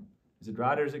Anushilanam, is it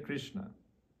Radha or is it Krishna?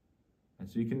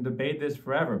 And so you can debate this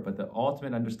forever, but the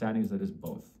ultimate understanding is that it's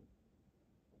both.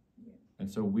 And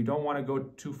so we don't want to go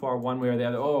too far one way or the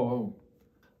other. Oh,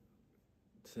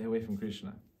 stay away from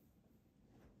Krishna.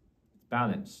 It's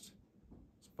balanced.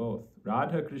 It's both.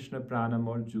 Radha Krishna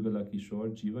Pranamor Jugala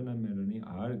Kishore Jivana Merani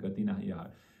Ar Gati Nahi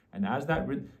Ar. And as that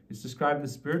it's described in the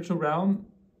spiritual realm,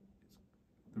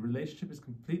 the relationship is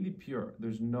completely pure.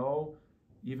 There's no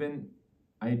even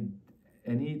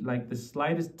any like the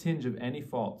slightest tinge of any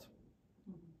fault.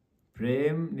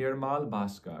 Prem Nirmal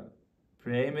Bhaskar.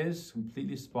 Prem is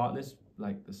completely spotless,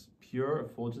 like this pure,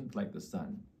 effulgent, like the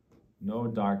sun. No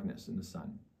darkness in the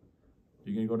sun.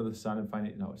 You're going to go to the sun and find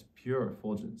it. No, it's pure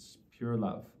effulgence, pure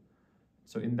love.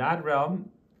 So in that realm,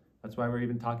 that's why we're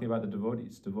even talking about the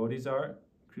devotees. Devotees are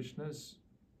Krishna's.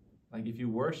 Like if you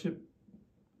worship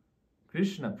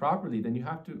Krishna properly, then you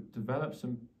have to develop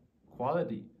some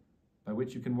quality by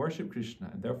which you can worship Krishna.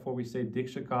 And therefore we say,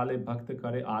 Diksha Kale Bhakta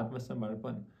Kare Atma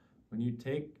Samarpan. When you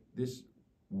take this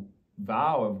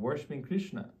vow of worshipping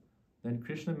Krishna, then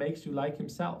Krishna makes you like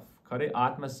himself. Kare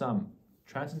Atma Sam,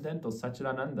 transcendental,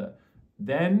 Sachidananda.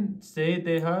 Then say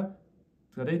Deha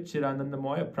Kare Chirananda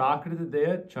Moya Prakrita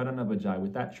Deha Charana Bhajai.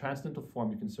 With that transcendental form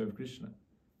you can serve Krishna.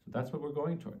 So that's what we're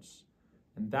going towards.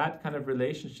 And that kind of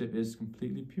relationship is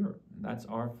completely pure. And that's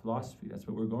our philosophy. That's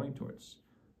what we're going towards.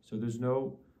 So there's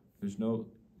no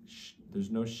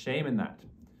shame in that.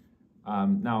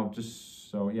 Now, just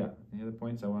so yeah, any other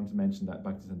points? I wanted to mention that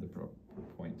Bhaktisiddhanta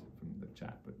point from the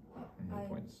chat, but any other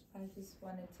points? I just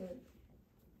wanted to,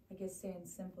 I guess, say in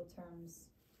simple terms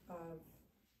of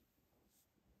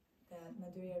that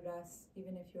Madhurya Ras,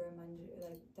 even if you're a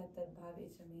like Tat Bhavi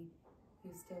Chami,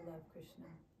 you still love Krishna.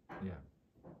 Yeah.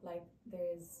 Like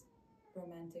there is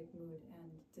romantic mood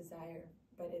and desire,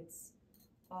 but it's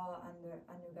all under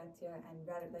Anugatya and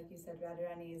like you said,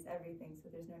 Radharani is everything, so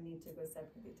there's no need to go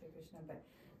separately to Krishna, but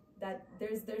that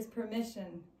there's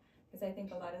permission, because I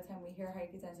think a lot of time we hear Hare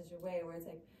Kirtan in such a way where it's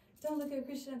like, don't look at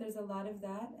Krishna, there's a lot of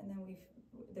that, and then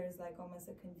there's like almost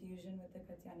a confusion with the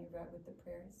Katyayani Vrata, with the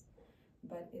prayers,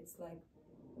 but it's like,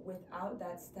 without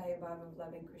that staya bhava of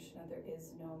loving Krishna, there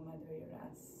is no Madhurya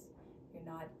Ras.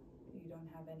 You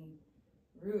don't have any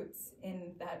roots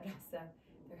in that rasa.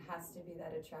 There has to be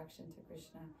that attraction to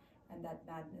Krishna and that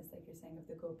madness, like you're saying, of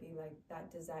the gopi, like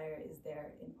that desire is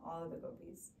there in all of the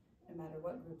gopis, no matter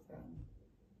what group they're in.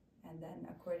 And then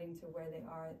according to where they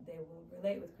are, they will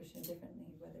relate with Krishna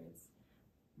differently, whether it's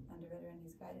under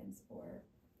Radharani's guidance or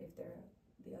if they're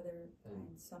the other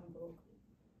kind, Sambhog.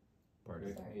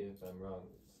 Correct me if I'm wrong.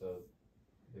 So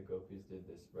the gopis did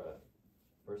this vrat.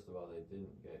 First of all, they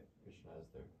didn't get Krishna as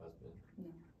their husband.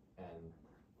 No. And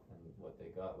what they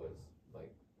got was,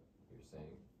 like you're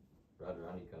saying,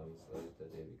 Radharani comes, Lalita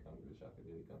Devi comes, Vishaka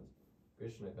Devi comes,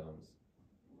 Krishna comes,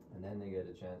 and then they get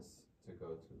a chance to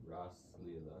go to Ras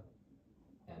Leela,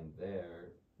 and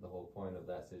there, the whole point of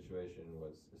that situation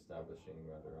was establishing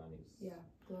Radharani's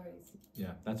glories.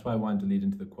 Yeah, that's why I wanted to lead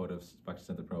into the quote of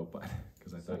Bhaktisiddhanta Prabhupada,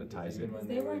 because I thought it ties in. Even when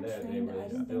They they were weren't there, trained, they I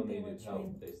don't still think they needed were help.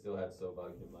 trained. They still had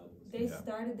Saubhagyaman. They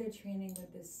started their training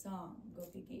with this song,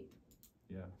 Gopi Geet.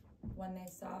 Yeah. When they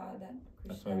saw that Krishna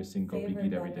That's why we sing Gopi favored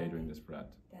Geet every day Radharani, during this Vrat.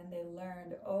 then they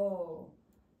learned,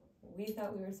 we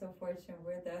thought we were so fortunate,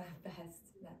 we're the best.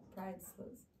 That pride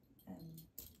slows. And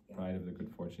Pride of the good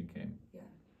fortune came. Yeah.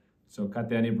 So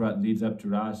Katyayani Vrat leads up to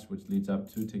Ras, which leads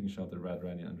up to taking shelter of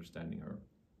Radharani and understanding her.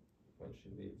 When she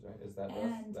leaves, right? Is that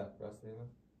Ras Leela?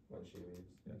 When she leaves,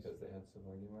 yes. Because they had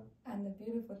Saubhagyaman? And the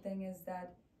beautiful thing is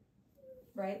that,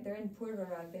 right, they're in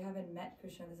Purvarag, they haven't met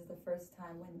Krishna, this is the first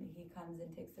time when he comes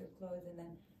and takes their clothes, and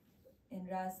then in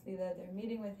Ras Leela they're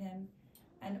meeting with him,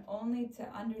 and only to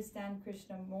understand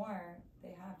Krishna more,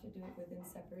 they have to do it within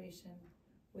separation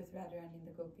with Radharani and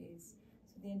the gopis.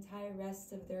 So the entire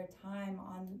rest of their time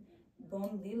on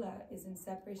Bon Leela is in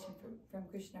separation from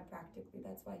Krishna practically.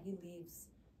 That's why he leaves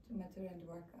to Mathura and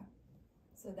Dwarka,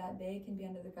 so that they can be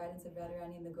under the guidance of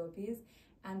Radharani and the gopis,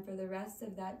 and for the rest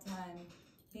of that time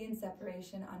be in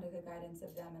separation under the guidance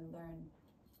of them and learn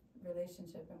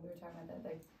relationship. And we were talking about that,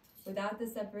 like without the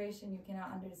separation you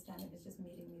cannot understand it. It's just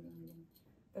meeting.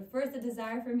 But first the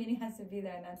desire for meeting has to be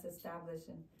there, and that's established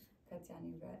in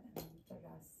Katyayani Vrat and the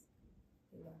Ras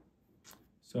Leela.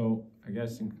 So I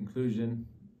guess in conclusion,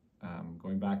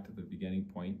 going back to the beginning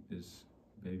point, is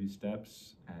baby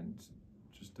steps and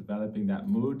just developing that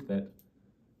mood that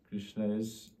Krishna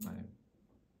is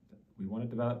we want to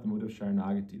develop the mood of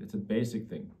Sharanagati. That's a basic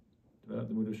thing. Develop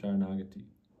the mood of Sharanagati.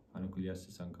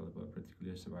 Anukulyasya sankalpa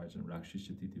pratikulyasya varjan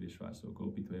rakshishati vishvaso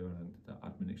gopi tveva rangtata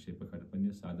atmanikshepa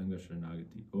karpanya sadhanga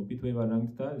Sharanagati. Gopi tveva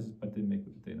rangtata, this is patim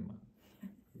mekute nama.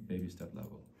 Baby step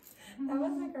level. That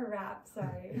was like a rap,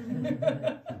 sorry.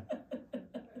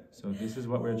 So this is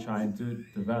what we're trying to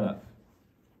develop.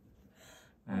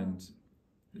 And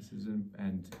this is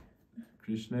and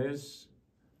Krishna is,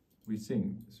 we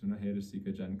sing Sunahera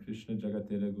Sika Jan, Krishna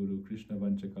Jagatera Guru, Krishna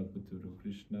Vanchakalpaturu,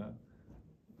 Krishna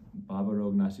Baba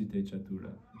Rognasite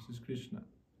Chatura. This is Krishna.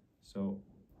 So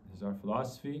this is our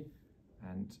philosophy,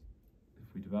 and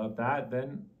if we develop that,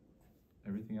 then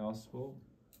everything else will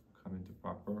come into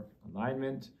proper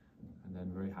alignment, and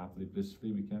then very happily,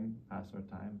 blissfully, we can pass our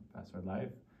time, pass our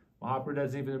life. Mahaprabhu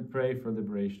doesn't even pray for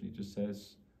liberation. He just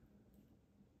says,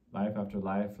 life after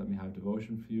life, let me have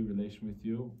devotion for you, relation with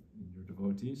you, your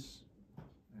devotees,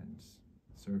 and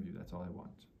serve you. That's all I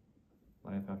want.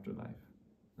 Life after life.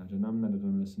 This is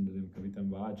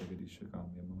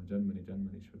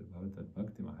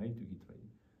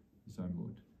our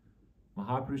mood.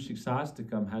 Mahaprabhu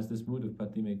Shiksastakam has this mood of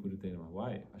Pati Me Kurute Nama.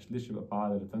 Why? Ashlishiva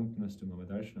Pada Ratangtanastu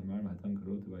Mamadarshana Marmahatang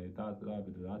Karotu Vayatat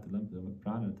Rabidat Lampam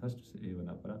Prana Tastus Eva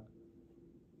Napara.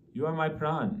 You are my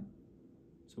pran.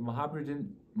 So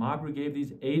Mahaprabhu gave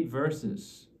these 8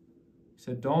 verses. He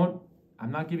said,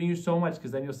 I'm not giving you so much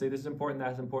because then you'll say this is important,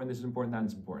 that's important, this is important,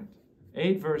 that's important.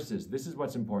 8 verses, this is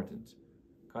what's important.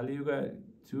 Kali Yuga,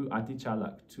 too ati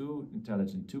chalak, too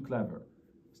intelligent, too clever.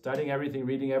 Studying everything,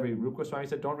 reading Rupa Goswami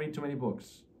said, don't read too many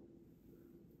books.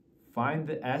 Find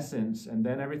the essence, and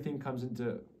then everything comes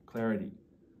into clarity.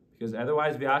 Because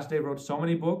otherwise, Vyasadeva wrote so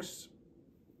many books,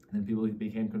 and then people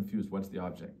became confused. What's the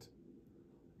object?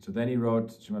 So then he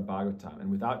wrote Srimad Bhagavatam. And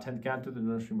without 10th canto, there's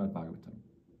no Srimad Bhagavatam.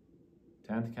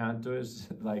 10th canto is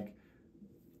like,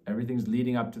 everything's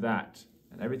leading up to that.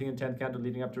 And everything in 10th canto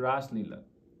leading up to Ras Leela.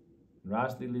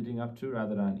 Ras Leela leading up to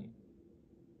Radharani.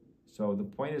 So the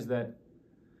point is that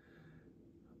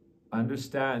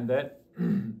understand that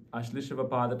Ashlishava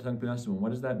Padatam Pinasum.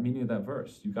 What is that meaning of that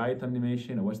verse? Yugayitam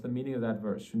Nimeshena. What's the meaning of that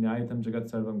verse? Shunyayitam Jagat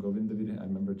Sarvam Govinda Vidya. I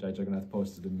remember Jai Jagannath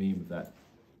posted a meme of that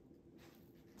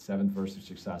 7th verse of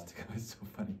Shiksastika. It's so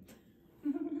funny.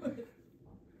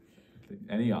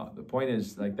 Anyhow, the point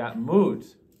is, like, that mood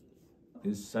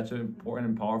is such an important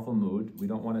and powerful mood. We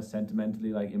don't want to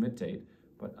sentimentally imitate,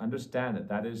 but understand that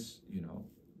that is, the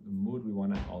mood we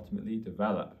want to ultimately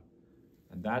develop.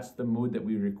 And that's the mood that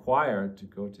we require to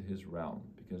go to his realm,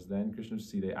 because then Krishna will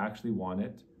see they actually want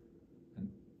it.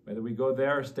 And whether we go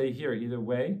there or stay here, either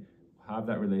way, we'll have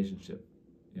that relationship.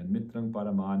 And mitrang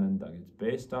paramanandang. It's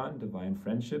based on divine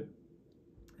friendship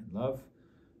and love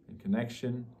and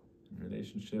connection and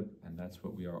relationship, and that's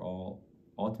what we are all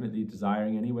ultimately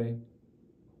desiring anyway,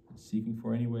 and seeking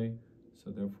for anyway.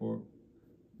 So therefore,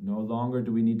 no longer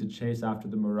do we need to chase after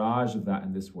the mirage of that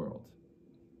in this world.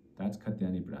 That's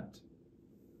Katyayani Brat.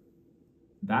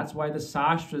 That's why the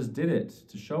Sastras did it,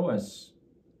 to show us.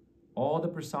 All the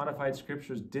personified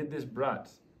scriptures did this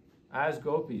Brat as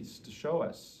gopis, to show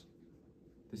us.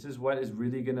 This is what is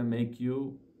really going to make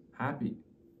you happy.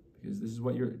 Because this is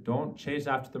what don't chase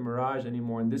after the mirage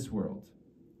anymore in this world.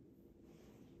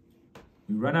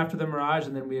 We run after the mirage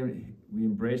and then we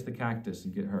embrace the cactus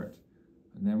and get hurt.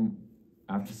 And then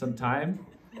after some time,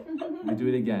 we do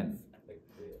it again.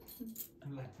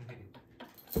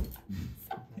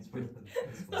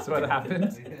 That's what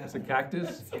happened? It's a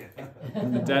cactus?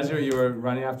 In the desert you were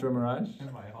running after a mirage?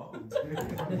 In my home.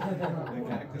 The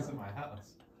cactus in my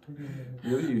house.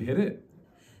 Really? You hit it?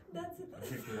 That's it. I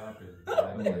picked it up and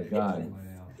Oh my God.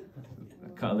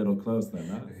 Cut a little close then,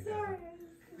 huh? Sorry.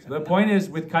 So the point is,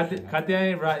 with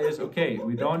Katyayani is, okay,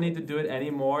 we don't need to do it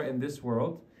anymore in this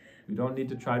world. We don't need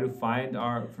to try to find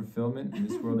our fulfillment in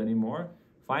this world anymore.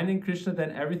 Finding Krishna,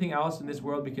 then everything else in this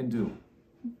world we can do.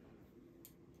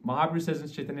 Mahaprabhu says in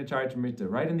Chaitanya Charitamrita,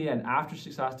 right in the end, after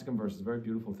Shiksastakam verse, it's a very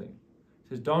beautiful thing. He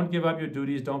says, don't give up your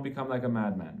duties, don't become like a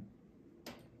madman.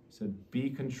 He said, be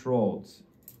controlled.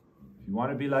 If you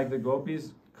want to be like the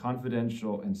gopis,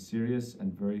 confidential and serious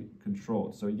and very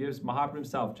controlled. So he gives Mahaprabhu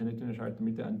himself, Chaitanya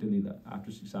Charitamrita Antilila, after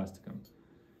Shiksastakam.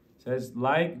 He says,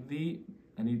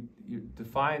 and he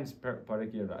defines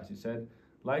Parakya Ras. He said,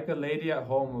 like a lady at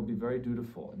home will be very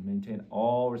dutiful and maintain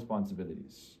all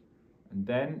responsibilities.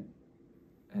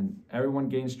 And everyone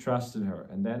gains trust in her.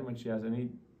 And then when she has any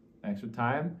extra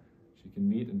time, she can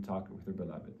meet and talk with her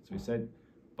beloved. So he said,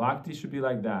 bhakti should be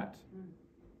like that.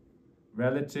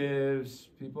 Relatives,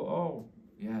 people, oh,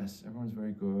 yes, everyone's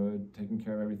very good, taking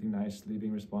care of everything nicely,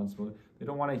 being responsible. They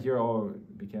don't want to hear, oh,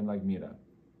 it became like Meera.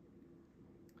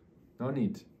 No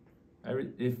need.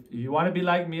 If you want to be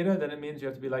like Meera, then it means you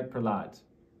have to be like Prahlad.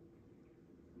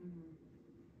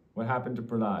 What happened to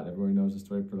Prahlad? Everyone knows the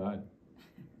story of Prahlad.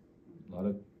 A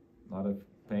lot of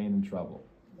pain and trouble.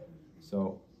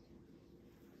 So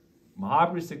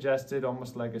Mahaprabhu suggested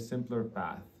almost like a simpler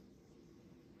path.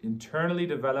 Internally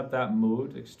develop that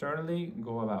mood. Externally,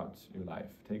 go about your life.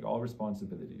 Take all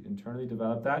responsibility. Internally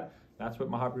develop that. That's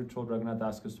what Mahaprabhu told Raghunath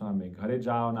Das Goswami. Ghare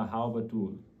jao na hao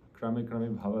batul. Krame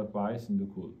krame bhava pai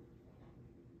sindhukul.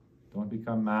 Don't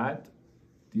become mad.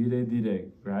 Dire dire.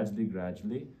 Gradually,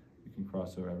 gradually. You can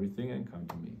cross over everything and come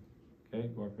to me. Okay?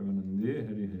 Gaurapremanandi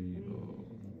Hari Hari Bo.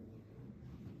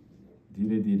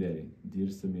 Dire dire. Dir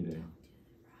samire.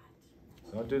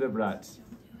 Don't do the brats.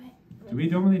 Do we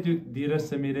normally do Dira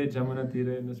Samire Jamuna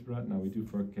Tira in this brat? No, we do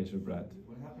for Keshav brat.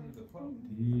 What happened to the quote?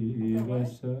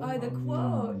 Oh, the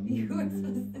quote. You were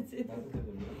supposed to do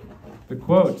that. The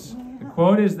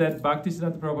quote is that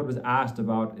Bhaktisiddhanta Prabhupada was asked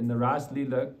about in the Ras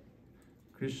Leela,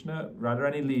 Krishna,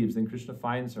 Radharani leaves, then Krishna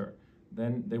finds her.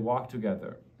 Then they walk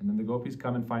together, and then the gopis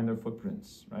come and find their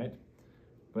footprints, right?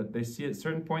 But they see at a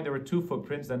certain point there were 2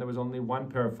 footprints, then there was only 1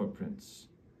 pair of footprints.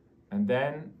 And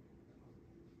then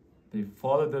they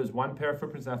followed those 1 pair of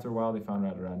footprints, and after a while they found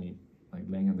Radharani like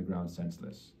laying on the ground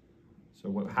senseless. So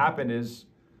what happened is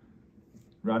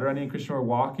Radharani and Krishna were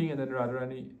walking, and then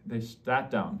Radharani, they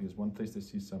sat down because one place they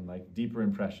see some like deeper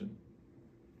impression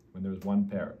when there was 1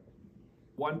 pair.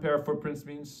 1 pair of footprints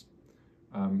means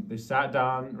they sat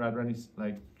down, Radharani,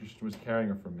 like Krishna was carrying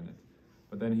her for a minute.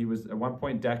 But then he was at one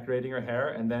point decorating her hair,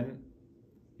 and then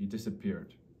he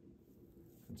disappeared.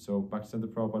 And so Bhaktisiddhanta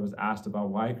Prabhupada was asked about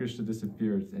why Krishna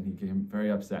disappeared, and he became very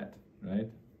upset, right?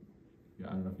 Yeah,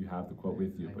 I don't know if you have the quote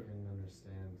with you, I but couldn't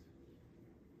understand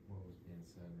what was being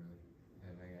said,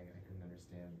 really. I couldn't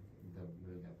understand the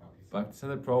mood that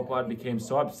Bhaktisiddhanta Prabhupada became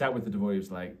so upset with the devotee. He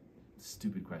was like,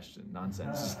 stupid question,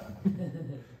 nonsense.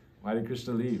 Why did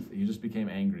Krishna leave? He just became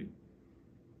angry.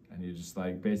 And he just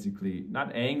like basically,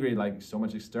 not angry like so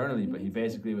much externally, but he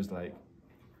basically was like,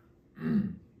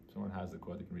 someone has the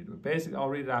quote, they can read it. But basically, I'll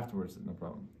read it afterwards, no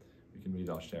problem. We can read it,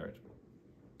 I'll share it.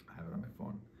 I have it on my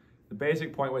phone. The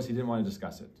basic point was he didn't want to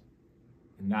discuss it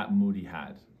in that mood he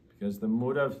had. Because the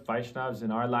mood of Vaishnavas in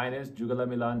our line is, Jugala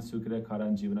Milan Sukre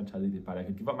Karan Jivana Chaliti Pare. I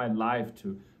could give up my life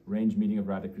to arrange meeting of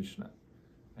Radha Krishna.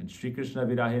 And Sri Krishna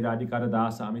Virahe Radhikara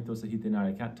Dasa Amito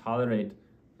Sahitinara. I can't tolerate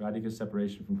Radhika's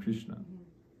separation from Krishna.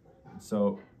 And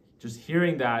so just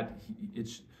hearing that,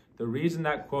 it's the reason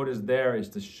that quote is there is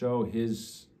to show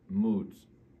his mood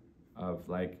of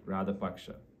like Radha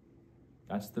Paksha.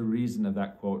 That's the reason of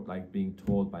that quote like being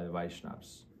told by the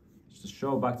Vaishnavas. Just to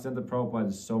show Bhaktisiddhanta Prabhupada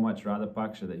is so much Radha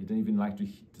Paksha that he didn't even like to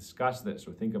discuss this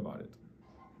or think about it.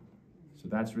 So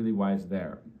that's really why it's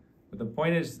there. But the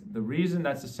point is, the reason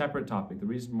that's a separate topic, the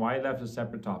reason why he left is a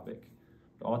separate topic.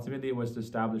 But ultimately it was to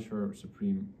establish her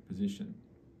supreme position.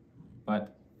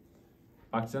 But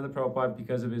Bhaktisiddhanta Prabhupada,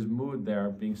 because of his mood there,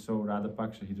 being so Radha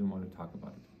Paksha, he didn't want to talk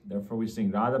about it. Therefore we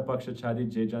sing Radha Paksha Chari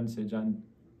Jejan Sejan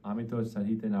Amito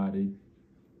Sahite Nari.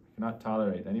 I cannot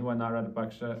tolerate anyone not Radha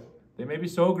Paksha. They may be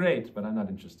so great, but I'm not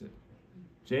interested.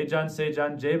 Jejan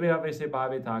Sejan Jebe Ave Se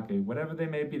Bhave Take. Whatever they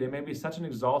may be such an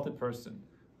exalted person.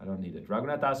 I don't need it.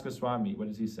 Raghunath Das Goswami, what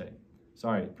does he say?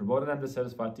 Sorry, Prabodhananda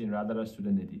Saraswati and Radharasa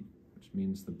Sudhanidhi, which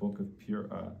means the book of pure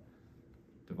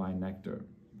divine nectar.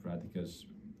 Radhika's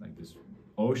like this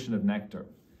ocean of nectar.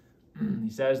 He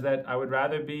says that I would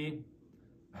rather be,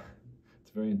 it's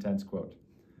a very intense quote,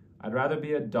 I'd rather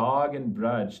be a dog in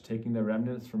Braj taking the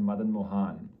remnants from Madan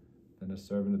Mohan than a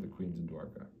servant of the queens in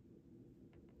Dwarka.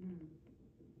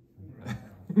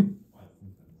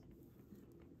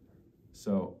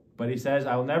 So, but he says,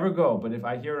 I will never go, but if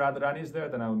I hear Radharani is there,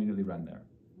 then I will immediately run there.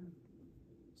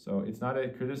 So it's not a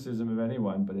criticism of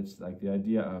anyone, but it's like the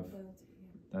idea of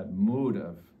that mood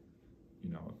of,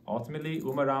 you know, ultimately,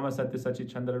 Umarama Satya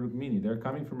Sachi Chandra Rukmini, they're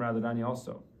coming from Radharani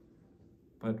also.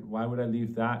 But why would I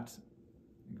leave that?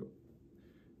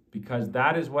 Because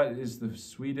that is what is the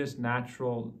sweetest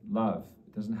natural love.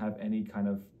 It doesn't have any kind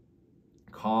of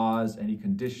cause, any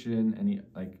condition, any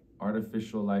like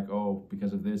artificial, like, oh,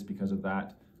 because of this, because of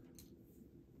that.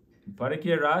 In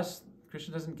Parakya Ras,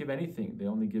 Krishna doesn't give anything. They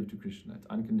only give to Krishna. It's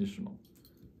unconditional.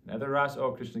 In other Ras,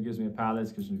 oh, Krishna gives me a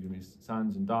palace, Krishna gives me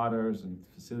sons and daughters and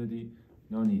facility.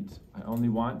 No need. I only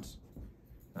want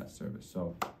that service.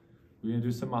 So, we're going to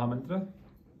do some Mahamantra.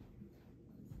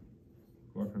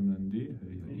 Gaurapremanandi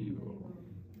Hari Hari Bo.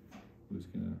 Who's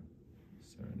going to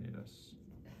serenade us?